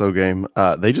Paso game.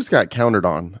 They just got countered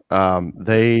on.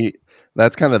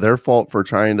 That's kind of their fault for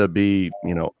trying to be,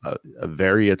 a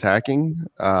very attacking.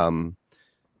 And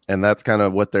that's kind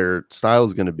of what their style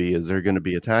is going to be. Is they're going to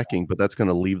be attacking, but that's going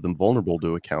to leave them vulnerable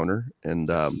to a counter.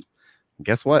 And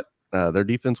guess what? Their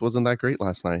defense wasn't that great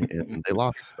last night, and they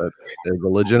lost. That's a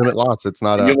legitimate loss. It's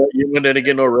not you didn't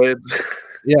get no reds.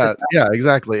 yeah,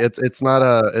 exactly. It's not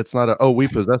a we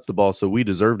possessed the ball, so we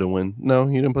deserve to win. No,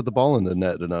 you didn't put the ball in the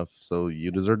net enough, so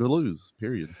you deserve to lose.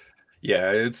 Period.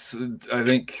 Yeah, I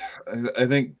think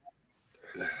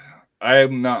I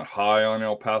am not high on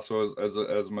El Paso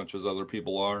as much as other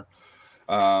people are,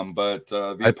 but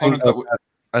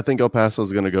I think El Paso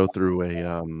is going to go through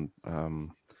a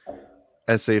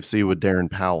SAFC with Darren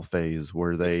Powell phase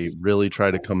where they really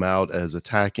try to come out as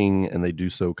attacking, and they do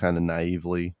so kind of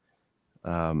naively,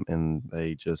 and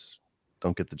they just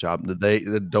don't get the job. They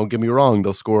don't get me wrong;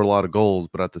 they'll score a lot of goals,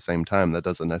 but at the same time, that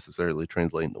doesn't necessarily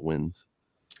translate into wins.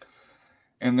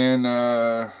 And then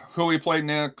who we played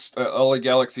next? LA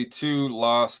Galaxy 2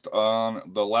 lost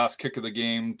on the last kick of the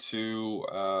game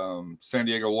to San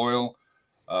Diego Loyal.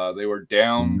 They were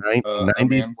down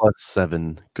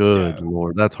 90+7. Good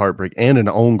Lord, that's heartbreak. And an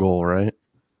own goal, right?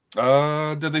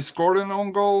 Did they score an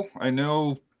own goal? I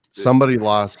know somebody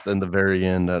lost in the very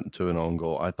end to an own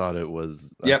goal. I thought it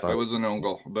was. It was an own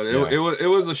goal, but it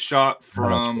was a shot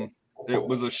from. It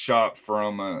was a shot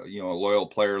from a Loyal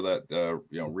player that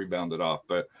rebounded off.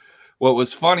 But what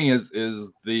was funny is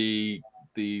the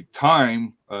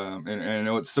time, and I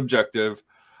know it's subjective,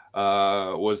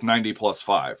 was 90 plus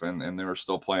 5, and they were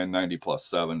still playing 90 plus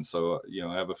 7. So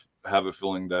I have a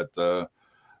feeling that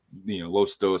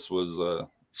Los Dos was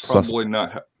probably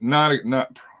not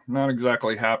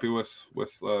exactly happy with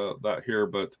that here,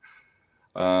 but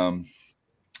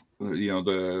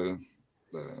the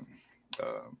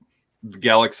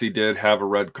Galaxy did have a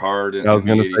red card in, I was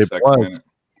in the going to say 82nd minute.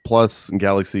 plus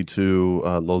Galaxy 2,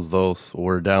 Los Dos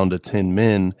were down to 10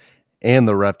 men, and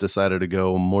the ref decided to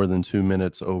go more than 2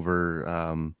 minutes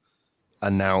over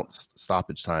announced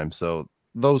stoppage time. So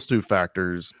those two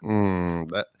factors,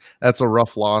 that's a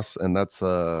rough loss, and that's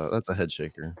a head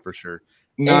shaker for sure.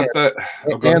 Not that.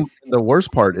 And the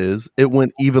worst part is it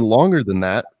went even longer than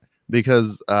that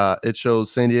because it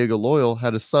shows San Diego Loyal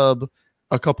had a sub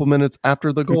a couple minutes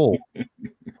after the goal.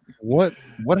 What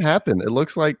happened? It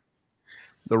looks like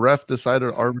the ref decided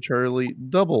to arbitrarily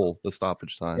double the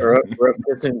stoppage time. Ref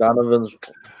kissing Donovan's.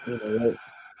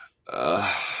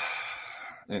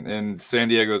 And San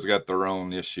Diego's got their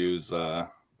own issues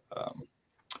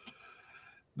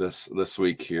this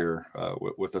week here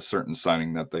with a certain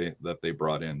signing that they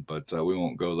brought in, but we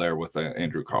won't go there with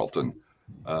Andrew Carlton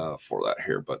for that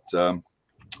here. But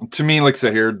to me, like I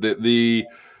said here,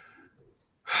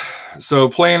 so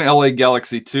playing LA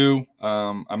Galaxy 2,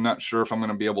 I'm not sure if I'm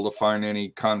going to be able to find any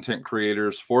content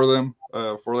creators for them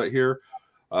for that here.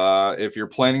 If you're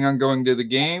planning on going to the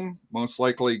game, most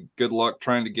likely good luck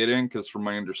trying to get in, because from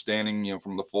my understanding,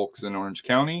 from the folks in Orange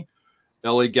County,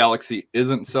 LA Galaxy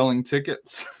isn't selling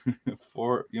tickets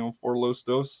for Los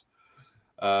Dos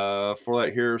for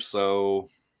that here. So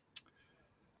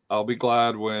I'll be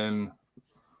glad when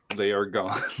they are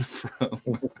gone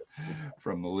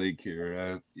from the league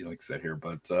here, like I said here.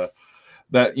 But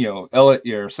that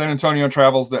LA, San Antonio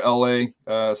travels to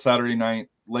LA Saturday night,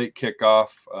 late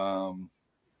kickoff.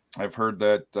 I've heard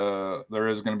that there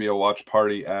is going to be a watch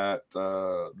party at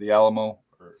the Alamo,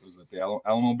 or is it the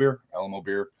Alamo Beer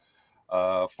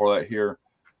for that here.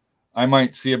 I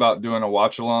might see about doing a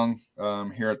watch along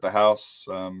here at the house.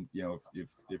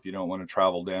 If you don't want to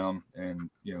travel down and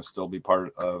still be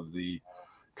part of the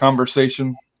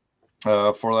conversation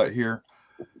for that here.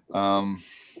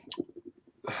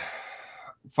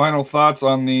 Final thoughts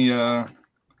on the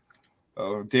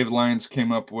David Lyons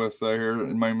came up with here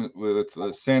in my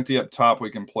with Santi up top.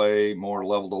 We can play more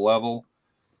level to level.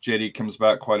 JD comes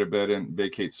back quite a bit and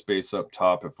vacates space up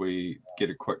top if we get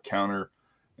a quick counter.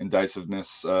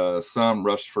 Indecisiveness, some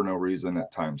rushed for no reason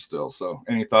at times still. So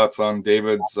any thoughts on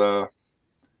David's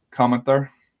comment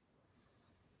there?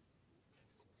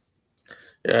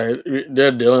 Yeah,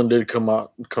 Dylan did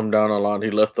come down a lot. He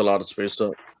left a lot of space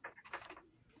up.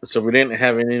 So we didn't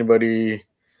have anybody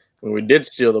when we did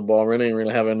steal the ball. We didn't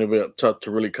really have anybody up top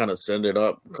to really kind of send it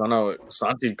up.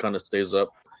 Santi kind of stays up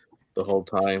the whole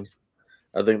time.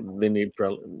 I think they need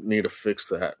to fix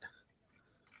that.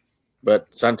 But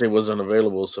Santi wasn't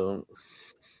available, so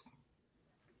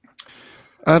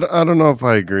I don't know if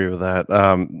I agree with that.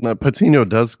 Patino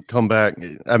does come back.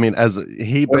 I mean, as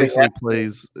he basically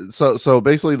plays. So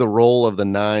basically, the role of the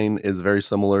 9 is very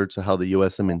similar to how the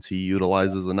USMNT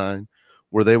utilizes the 9,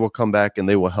 where they will come back and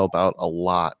they will help out a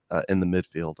lot in the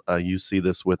midfield. You see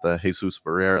this with Jesus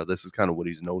Ferreira. This is kind of what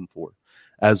he's known for,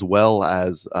 as well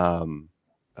as I'm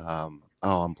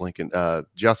blanking.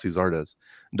 Jesse Zardes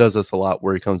does this a lot,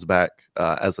 where he comes back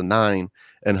as a 9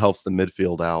 and helps the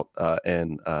midfield out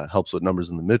and helps with numbers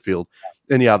in the midfield.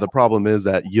 And yeah, the problem is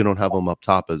that you don't have him up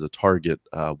top as a target.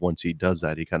 Once he does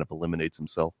that, he kind of eliminates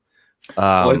himself.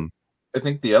 I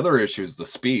think the other issue is the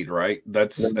speed, right? I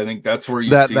think that's where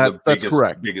you see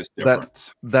the biggest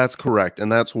difference. That's correct, and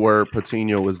that's where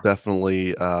Patino is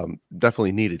definitely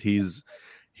needed. He's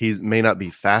may not be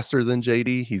faster than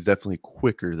JD. He's definitely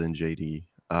quicker than JD.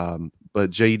 But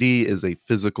JD is a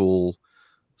physical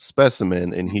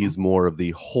specimen, and he's more of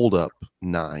the hold-up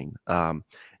 9.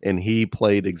 And he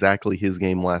played exactly his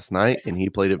game last night, and he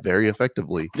played it very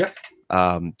effectively. Yeah.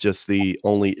 Just the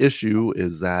only issue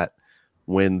is that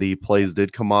when the plays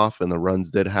did come off and the runs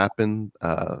did happen,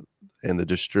 and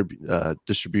the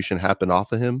distribution happened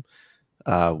off of him,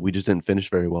 we just didn't finish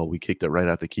very well. We kicked it right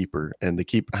at the keeper. And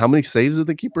how many saves did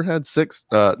the keeper had? 6?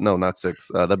 No, not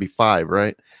 6. That'd be 5,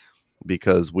 right?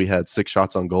 Because we had 6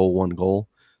 shots on goal, 1 goal.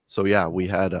 So yeah, we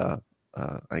had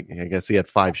I guess he had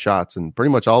 5 shots, and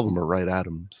pretty much all of them are right at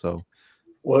him. So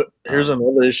here's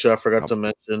another issue I forgot to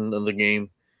mention in the game.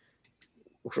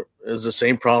 Is the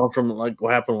same problem from like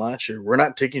what happened last year. We're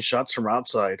not taking shots from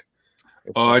outside.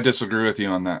 I disagree with you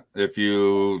on that. If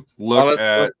you look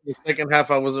at the second half,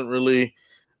 I wasn't really,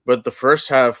 but the first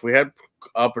half we had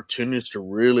opportunities to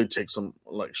really take some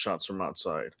like shots from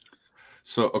outside.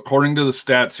 So according to the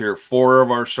stats here, 4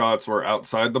 of our shots were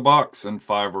outside the box and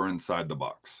 5 were inside the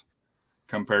box.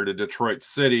 Compared to Detroit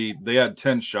City, they had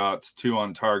 10 shots, 2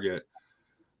 on target.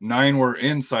 9 were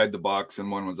inside the box and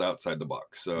 1 was outside the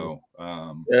box. So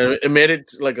it made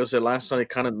it, like I said last night, it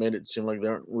kind of made it seem like they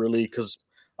aren't really, because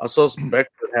I saw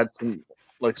Beckford had some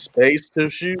like space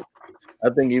to shoot. I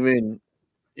think even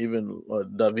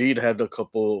David had a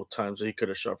couple times that he could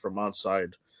have shot from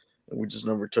outside, and we just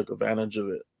never took advantage of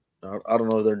it. I don't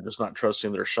know if they're just not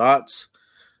trusting their shots.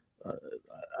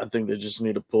 I think they just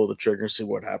need to pull the trigger and see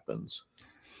what happens.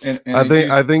 and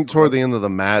I think toward the end of the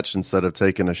match, instead of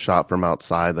taking a shot from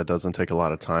outside that doesn't take a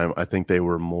lot of time, I think they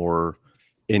were more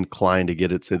inclined to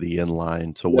get it to the end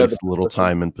line to waste a little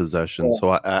time in possession. Yeah.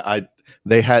 So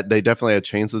they definitely had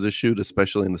chances to shoot,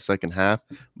 especially in the second half,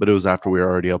 but it was after we were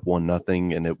already up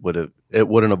 1-0, and it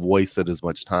wouldn't have wasted as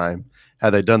much time had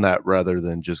they done that rather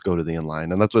than just go to the end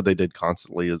line. And that's what they did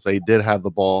constantly, is they did have the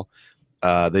ball.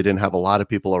 They didn't have a lot of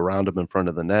people around them in front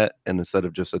of the net, and instead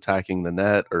of just attacking the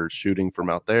net or shooting from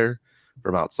outside,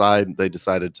 they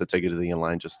decided to take it to the end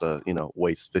line just to,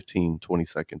 waste 15, 20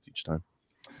 seconds each time.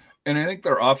 And I think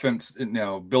their offense,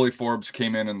 Billy Forbes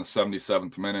came in the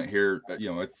 77th minute here.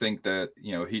 I think that,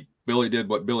 Billy did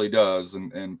what Billy does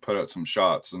and put out some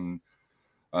shots. And,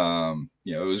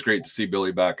 it was great to see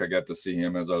Billy back. I got to see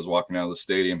him as I was walking out of the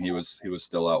stadium. He was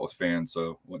still out with fans.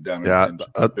 So went down. And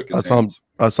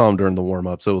I saw him during the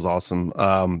warm-ups. It was awesome.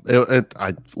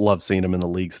 I love seeing him in the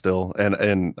league still.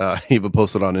 And he even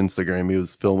posted on Instagram. He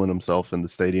was filming himself in the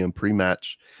stadium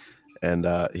pre-match. And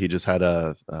he just had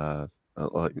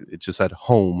it just had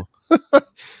home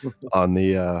on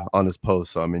his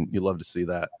post. So I mean, you love to see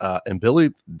that. And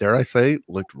Billy, dare I say,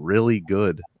 looked really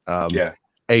good.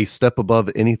 A step above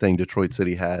anything Detroit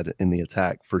City had in the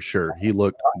attack for sure. He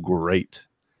looked great.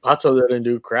 Pato didn't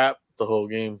do crap the whole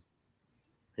game.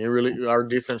 Our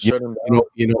defense shut him down.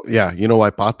 You know why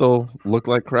Pato looked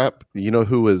like crap? You know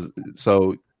who was?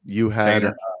 So you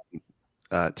had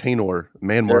Tainor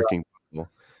man marking.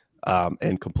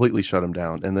 And completely shut him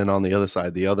down. And then on the other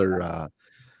side, the other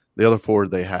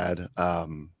forward they had,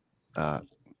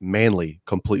 Manley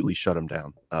completely shut him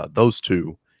down. Those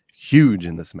two, huge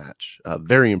in this match.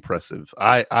 Very impressive.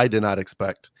 I did not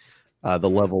expect the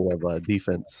level of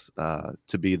defense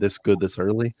to be this good this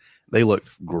early. They looked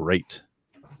great.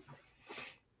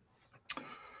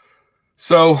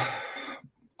 So,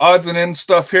 odds and ends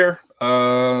stuff here.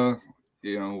 We're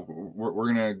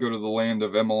gonna go to the land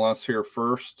of MLS here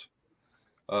first.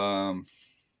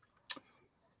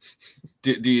 Do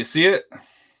you see it?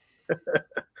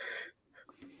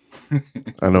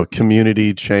 I know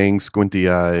community Chang squinty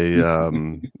eye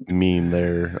meme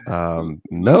there.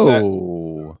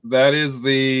 No, that is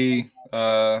the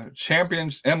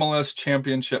MLS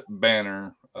championship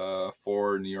banner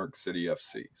for New York City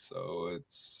FC. So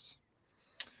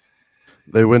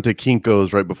they went to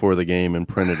Kinko's right before the game and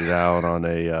printed it out on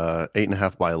a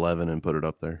 8.5 by 11 and put it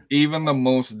up there. Even the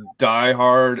most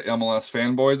diehard MLS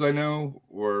fanboys I know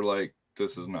were like,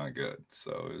 "This is not good."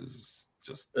 So it's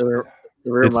just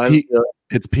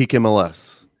it's peak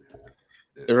MLS.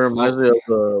 It reminds me of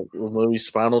the movie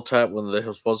Spinal Tap when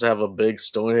they're supposed to have a big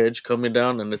Stonehenge coming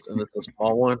down and it's a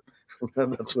small one.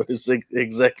 That's what it's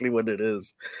exactly what it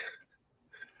is.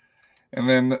 And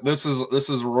then this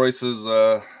is Royce's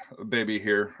baby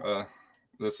here.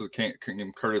 This came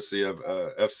courtesy of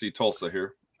FC Tulsa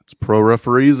here. It's pro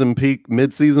referees in peak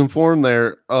mid-season form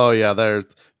there. Oh yeah, they're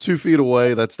 2 feet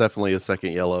away. That's definitely a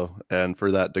second yellow. And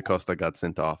for that, DaCosta got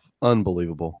sent off.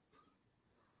 Unbelievable.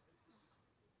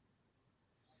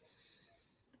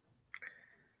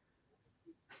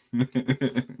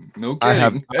 No kidding. I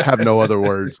have no other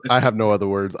words.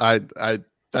 I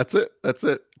that's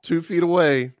it. 2 feet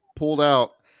away, pulled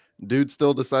out. Dude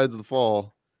still decides to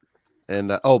fall.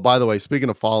 And by the way, speaking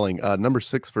of falling, number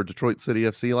 6 for Detroit City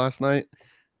FC last night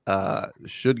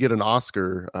should get an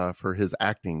Oscar for his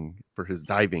acting, for his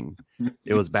diving.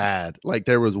 It was bad. Like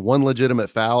there was one legitimate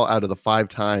foul out of the 5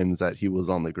 times that he was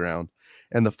on the ground.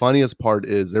 And the funniest part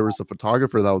is there was a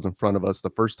photographer that was in front of us the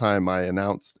first time I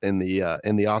announced in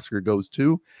the Oscar goes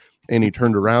to, and he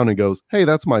turned around and goes, "Hey,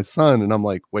 that's my son." And I'm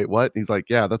like, "Wait, what?" He's like,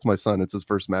 "Yeah, that's my son. It's his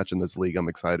first match in this league. I'm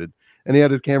excited." And he had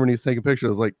his camera and he's taking pictures. I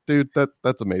was like, "Dude,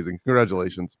 that's amazing.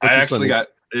 Congratulations." But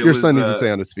your son needs to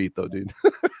stay on his feet though, dude.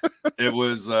 It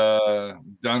was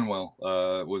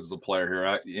Dunwell was the player here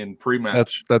in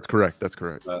pre-match. That's correct.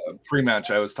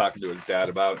 Pre-match, I was talking to his dad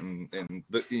about, and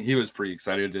he was pretty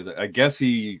excited. I guess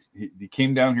he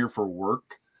came down here for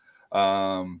work,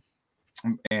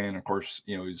 and of course,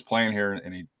 he's playing here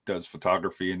and he does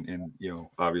photography and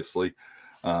obviously.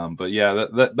 But yeah,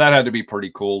 that had to be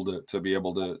pretty cool to be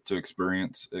able to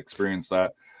experience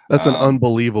that. That's an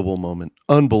unbelievable moment.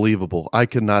 Unbelievable. I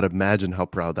could not imagine how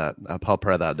proud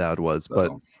that dad was. So,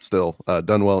 but still,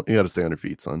 done well. You got to stay on your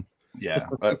feet, son. Yeah,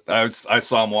 I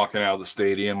saw him walking out of the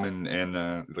stadium, and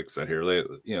like I said here, they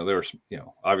were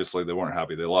obviously they weren't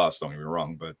happy they lost. Don't get me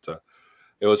wrong, but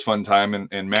it was a fun time.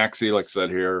 And Maxie, like I said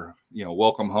here,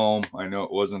 welcome home. I know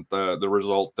it wasn't the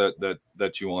result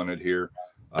that you wanted here.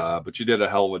 But you did a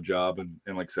hell of a job, and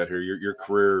like I said here, your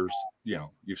careers,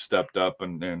 you've stepped up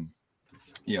and done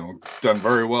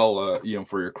very well,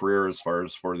 for your career as far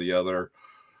as for the other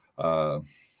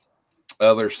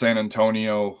San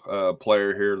Antonio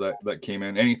player here that came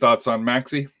in. Any thoughts on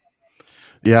Maxie?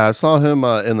 Yeah, I saw him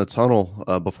in the tunnel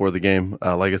before the game.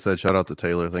 Like I said, shout out to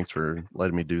Taylor. Thanks for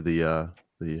letting me do the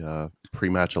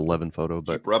pre-match 11 photo.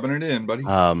 But keep rubbing it in, buddy.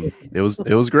 It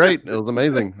was great. It was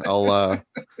amazing.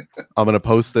 I'm gonna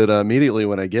post it immediately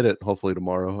when I get it, hopefully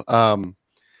tomorrow.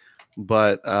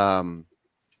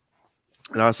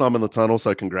 And I saw him in the tunnel,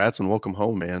 so congrats and welcome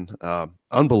home, man.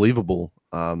 Unbelievable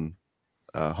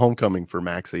homecoming for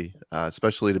Maxie,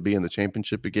 especially to be in the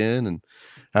championship again. And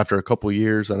after a couple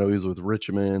years, I know he was with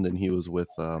Richmond and he was with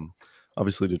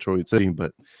obviously Detroit City,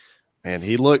 but man,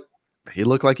 he looked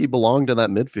like he belonged in that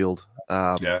midfield.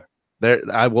 Yeah.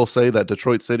 I will say that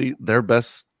Detroit City, their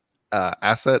best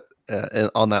asset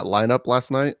on that lineup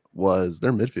last night was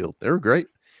their midfield. They were great.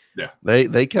 Yeah,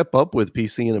 they kept up with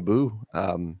PC and Abu.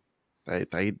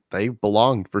 They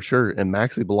belonged for sure, and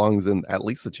Maxie belongs in at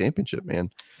least the championship. Man,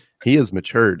 he has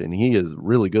matured and he is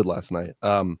really good last night.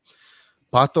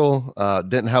 Pato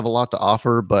didn't have a lot to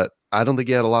offer, but I don't think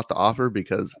he had a lot to offer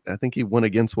because I think he went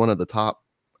against one of the top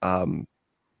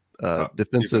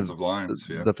defensive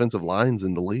lines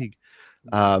in the league.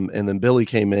 And then Billy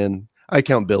came in. I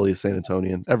count Billy as San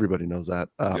Antonian. Everybody knows that.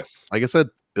 Yes. Like I said,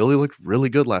 Billy looked really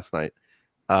good last night.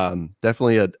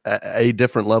 Definitely a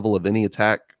different level of any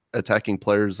attacking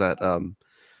players that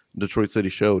Detroit City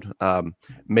showed.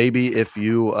 Maybe if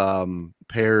you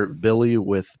pair Billy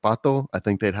with Pato, I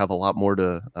think they'd have a lot more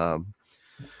to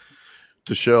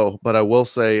show. But I will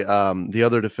say the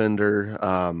other defender,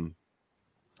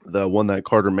 the one that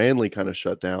Carter Manley kind of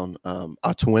shut down,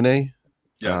 Atuene.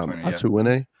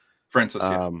 Atuene. Francis.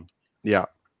 Yeah.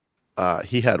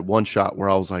 He had one shot where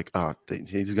I was like,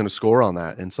 he's going to score on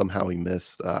that. And somehow he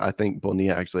missed. I think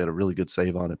Bonilla actually had a really good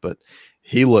save on it, but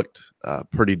he looked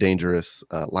pretty dangerous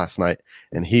last night,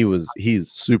 and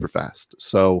he's super fast.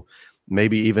 So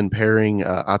maybe even pairing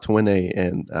Atuene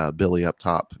and Billy up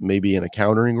top, maybe in a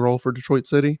countering role for Detroit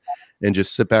City, and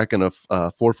just sit back in a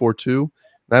 4-4-2.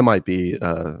 That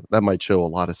might show a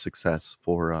lot of success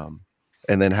for,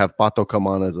 and then have Pato come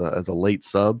on as a late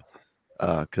sub.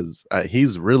 Because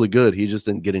he's really good. He just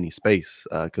didn't get any space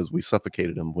because we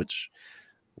suffocated him, which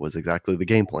was exactly the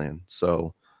game plan.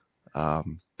 So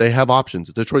they have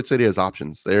options. Detroit City has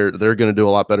options. They're going to do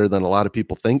a lot better than a lot of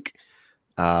people think.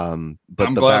 But I'm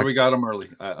glad we got them early.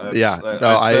 I agree.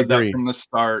 That from the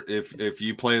start. If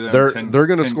you play them, they're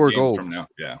going to score goals. From now.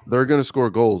 Yeah, they're going to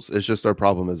score goals. It's just our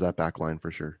problem is that back line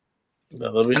for sure.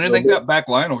 And I think that back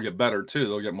line will get better too.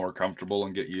 They'll get more comfortable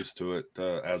and get used to it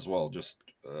as well. Just.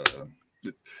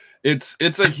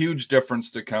 It's a huge difference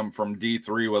to come from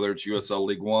D3, whether it's USL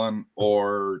League One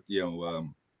or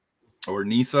or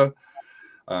NISA.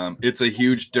 It's a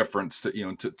huge difference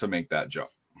to make that jump.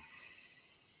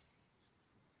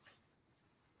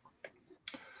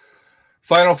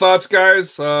 Final thoughts,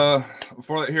 guys.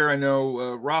 Before that, here I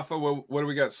know Rafa. What do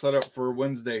we got set up for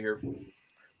Wednesday here?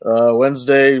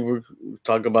 Wednesday we're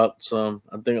talking about some.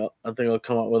 I think I'll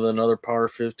come up with another Power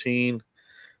 15.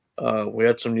 We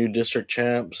had some new district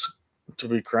champs to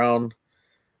be crowned.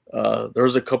 There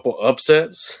was a couple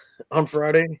upsets on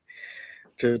Friday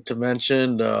to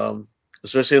mention,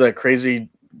 especially that crazy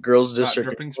girls district.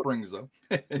 Not Dripping Springs, though.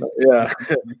 Yeah,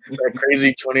 that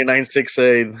crazy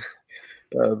 29-6A.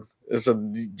 It's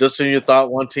just when you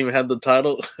thought one team had the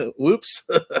title, whoops,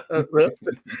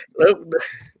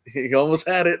 he almost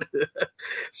had it.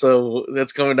 So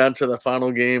that's coming down to the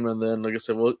final game, and then, like I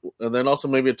said, and then also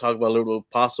maybe talk about a little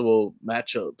possible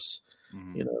matchups,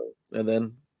 and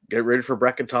then get ready for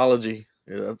bracketology.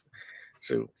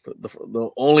 So the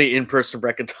only in-person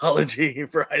bracketology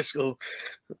for high school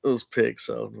was picks.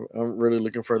 So I'm really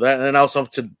looking for that, and then also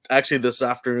this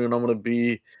afternoon I'm going to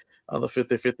be on the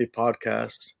 50-50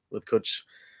 podcast with Coach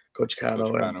Cano.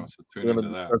 So tune into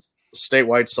that.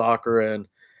 Statewide soccer, and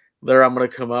there I'm going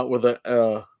to come out with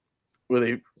a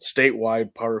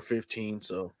statewide Power 15.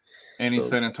 So, Any So,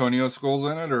 San Antonio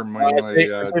schools in it, or I mainly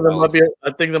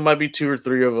think there might be 2 or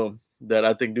 3 of them that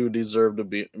I think do deserve to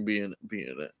be in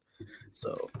it.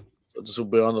 So just we'll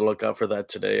be on the lookout for that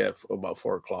today at about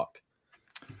 4:00.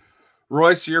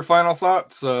 Royce, your final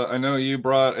thoughts? I know you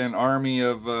brought an army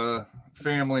of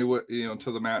family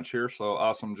to the match here, so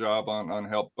awesome job on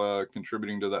help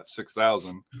contributing to that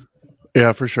 6,000.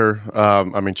 Yeah, for sure.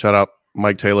 I mean, shout out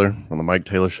Mike Taylor on the Mike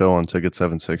Taylor Show on Ticket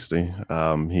 760.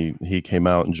 He came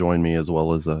out and joined me, as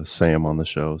well as Sam on the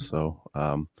show. So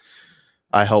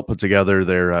I helped put together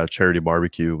their charity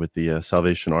barbecue with the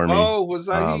Salvation Army. Oh, was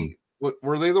that he?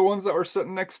 Were they the ones that were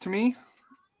sitting next to me?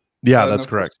 Yeah, that's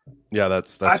correct. Yeah,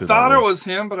 that's. I who thought that it was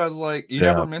him, but I was like, you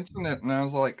Yeah. never mentioned it, and I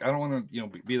was like, I don't want to,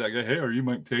 be that guy. Hey, are you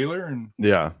Mike Taylor? And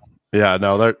Yeah.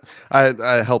 No,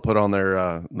 I helped put on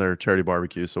their charity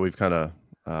barbecue, so we've kind of,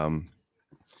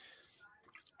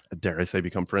 dare I say,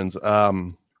 become friends.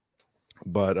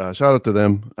 But shout out to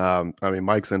them. I mean,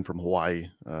 Mike's in from Hawaii.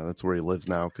 That's where he lives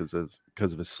now because of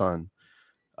his son.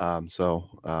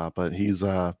 But he's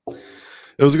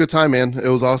it was a good time, man. It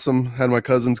was awesome. Had my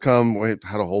cousins come. We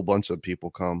had a whole bunch of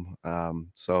people come.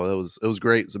 So it was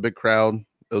great. It's a big crowd.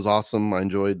 It was awesome. I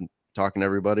enjoyed talking to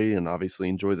everybody, and obviously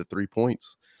enjoyed the 3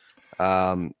 points.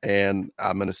 And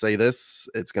I'm going to say this,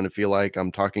 it's going to feel like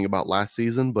I'm talking about last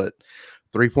season, but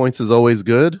 3 points is always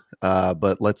good.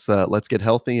 But let's get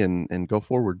healthy and go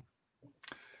forward.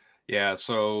 Yeah.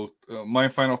 So my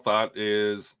final thought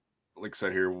is, like I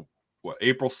said here,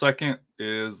 April 2nd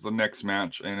is the next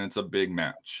match, and it's a big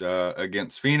match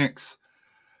against Phoenix.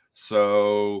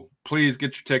 So please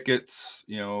get your tickets.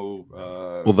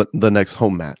 Well, the next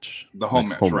home match. The home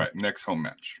match, right? Next home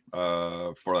match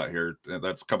for that here.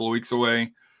 That's a couple of weeks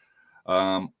away.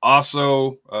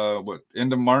 Also,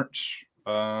 end of March,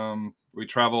 we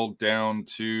traveled down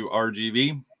to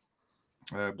RGV.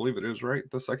 I believe it is, right?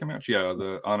 The second match. Yeah,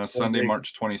 on a Sunday,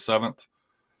 March 27th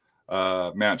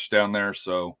match down there.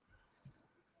 So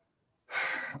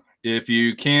if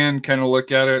you can kind of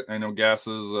look at it, I know gas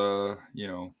is,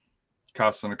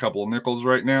 costing a couple of nickels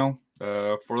right now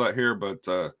for that here,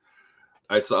 but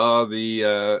I saw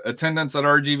the attendance at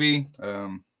RGV.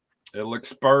 It looks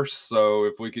sparse, so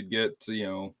if we could get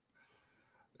to,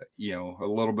 a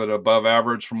little bit above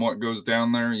average from what goes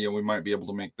down there, we might be able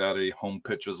to make that a home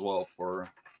pitch as well for,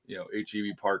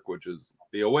 HEB Park, which is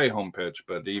the away home pitch,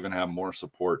 but to even have more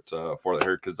support for that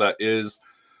here, because that is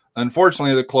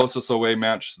unfortunately the closest away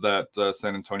match that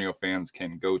San Antonio fans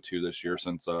can go to this year,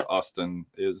 since Austin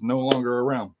is no longer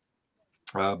around.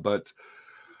 But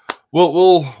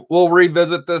we'll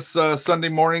revisit this Sunday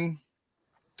morning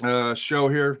show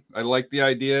here. I like the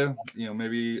idea,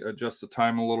 maybe adjust the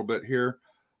time a little bit here.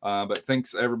 But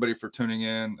thanks everybody for tuning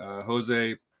in.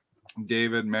 Jose,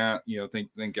 David, Matt,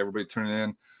 thank everybody tuning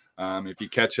in. If you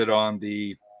catch it on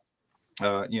the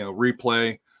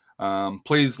replay,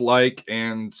 please like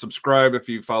and subscribe if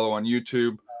you follow on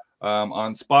YouTube.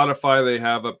 On Spotify, they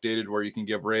have updated where you can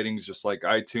give ratings just like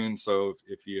iTunes. So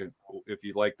if you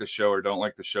like the show or don't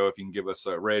like the show, if you can give us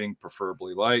a rating,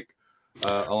 preferably like.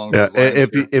 Along those lines,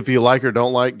 if you like or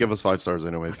don't like, give us 5 stars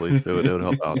anyway, please. It would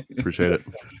help out. Appreciate it.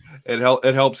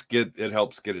 It helps get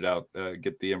it out,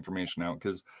 get the information out,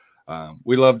 because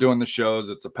we love doing the shows.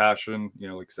 It's a passion,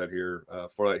 like I said here,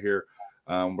 for that here.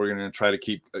 We're going to try to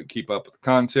keep up with the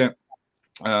content.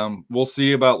 We'll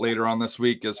see about later on this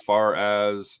week as far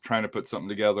as trying to put something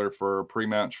together for a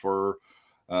pre-match for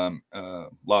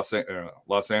Los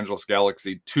Angeles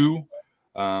Galaxy 2.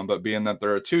 But being that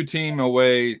they're a 2-team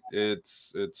away,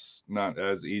 it's not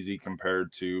as easy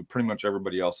compared to pretty much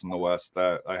everybody else in the West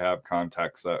that I have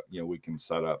contacts that we can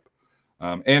set up,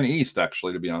 and East,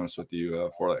 actually, to be honest with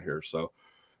you, for that here. So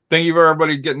thank you for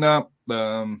everybody getting up,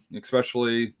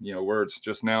 especially where it's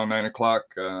just now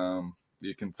 9:00.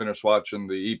 You can finish watching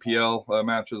the EPL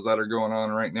matches that are going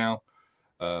on right now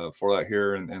for that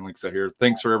here. And like I said here,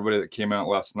 thanks for everybody that came out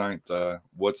last night.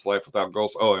 What's life without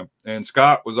goals? Oh, and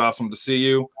Scott, was awesome to see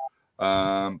you.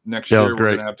 Next year, we're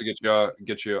going to have to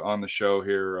get you on the show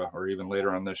here, or even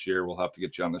later on this year, we'll have to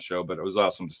get you on the show. But it was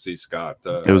awesome to see Scott.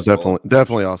 It was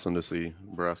definitely awesome to see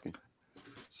Borowski.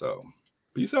 So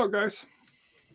peace out, guys.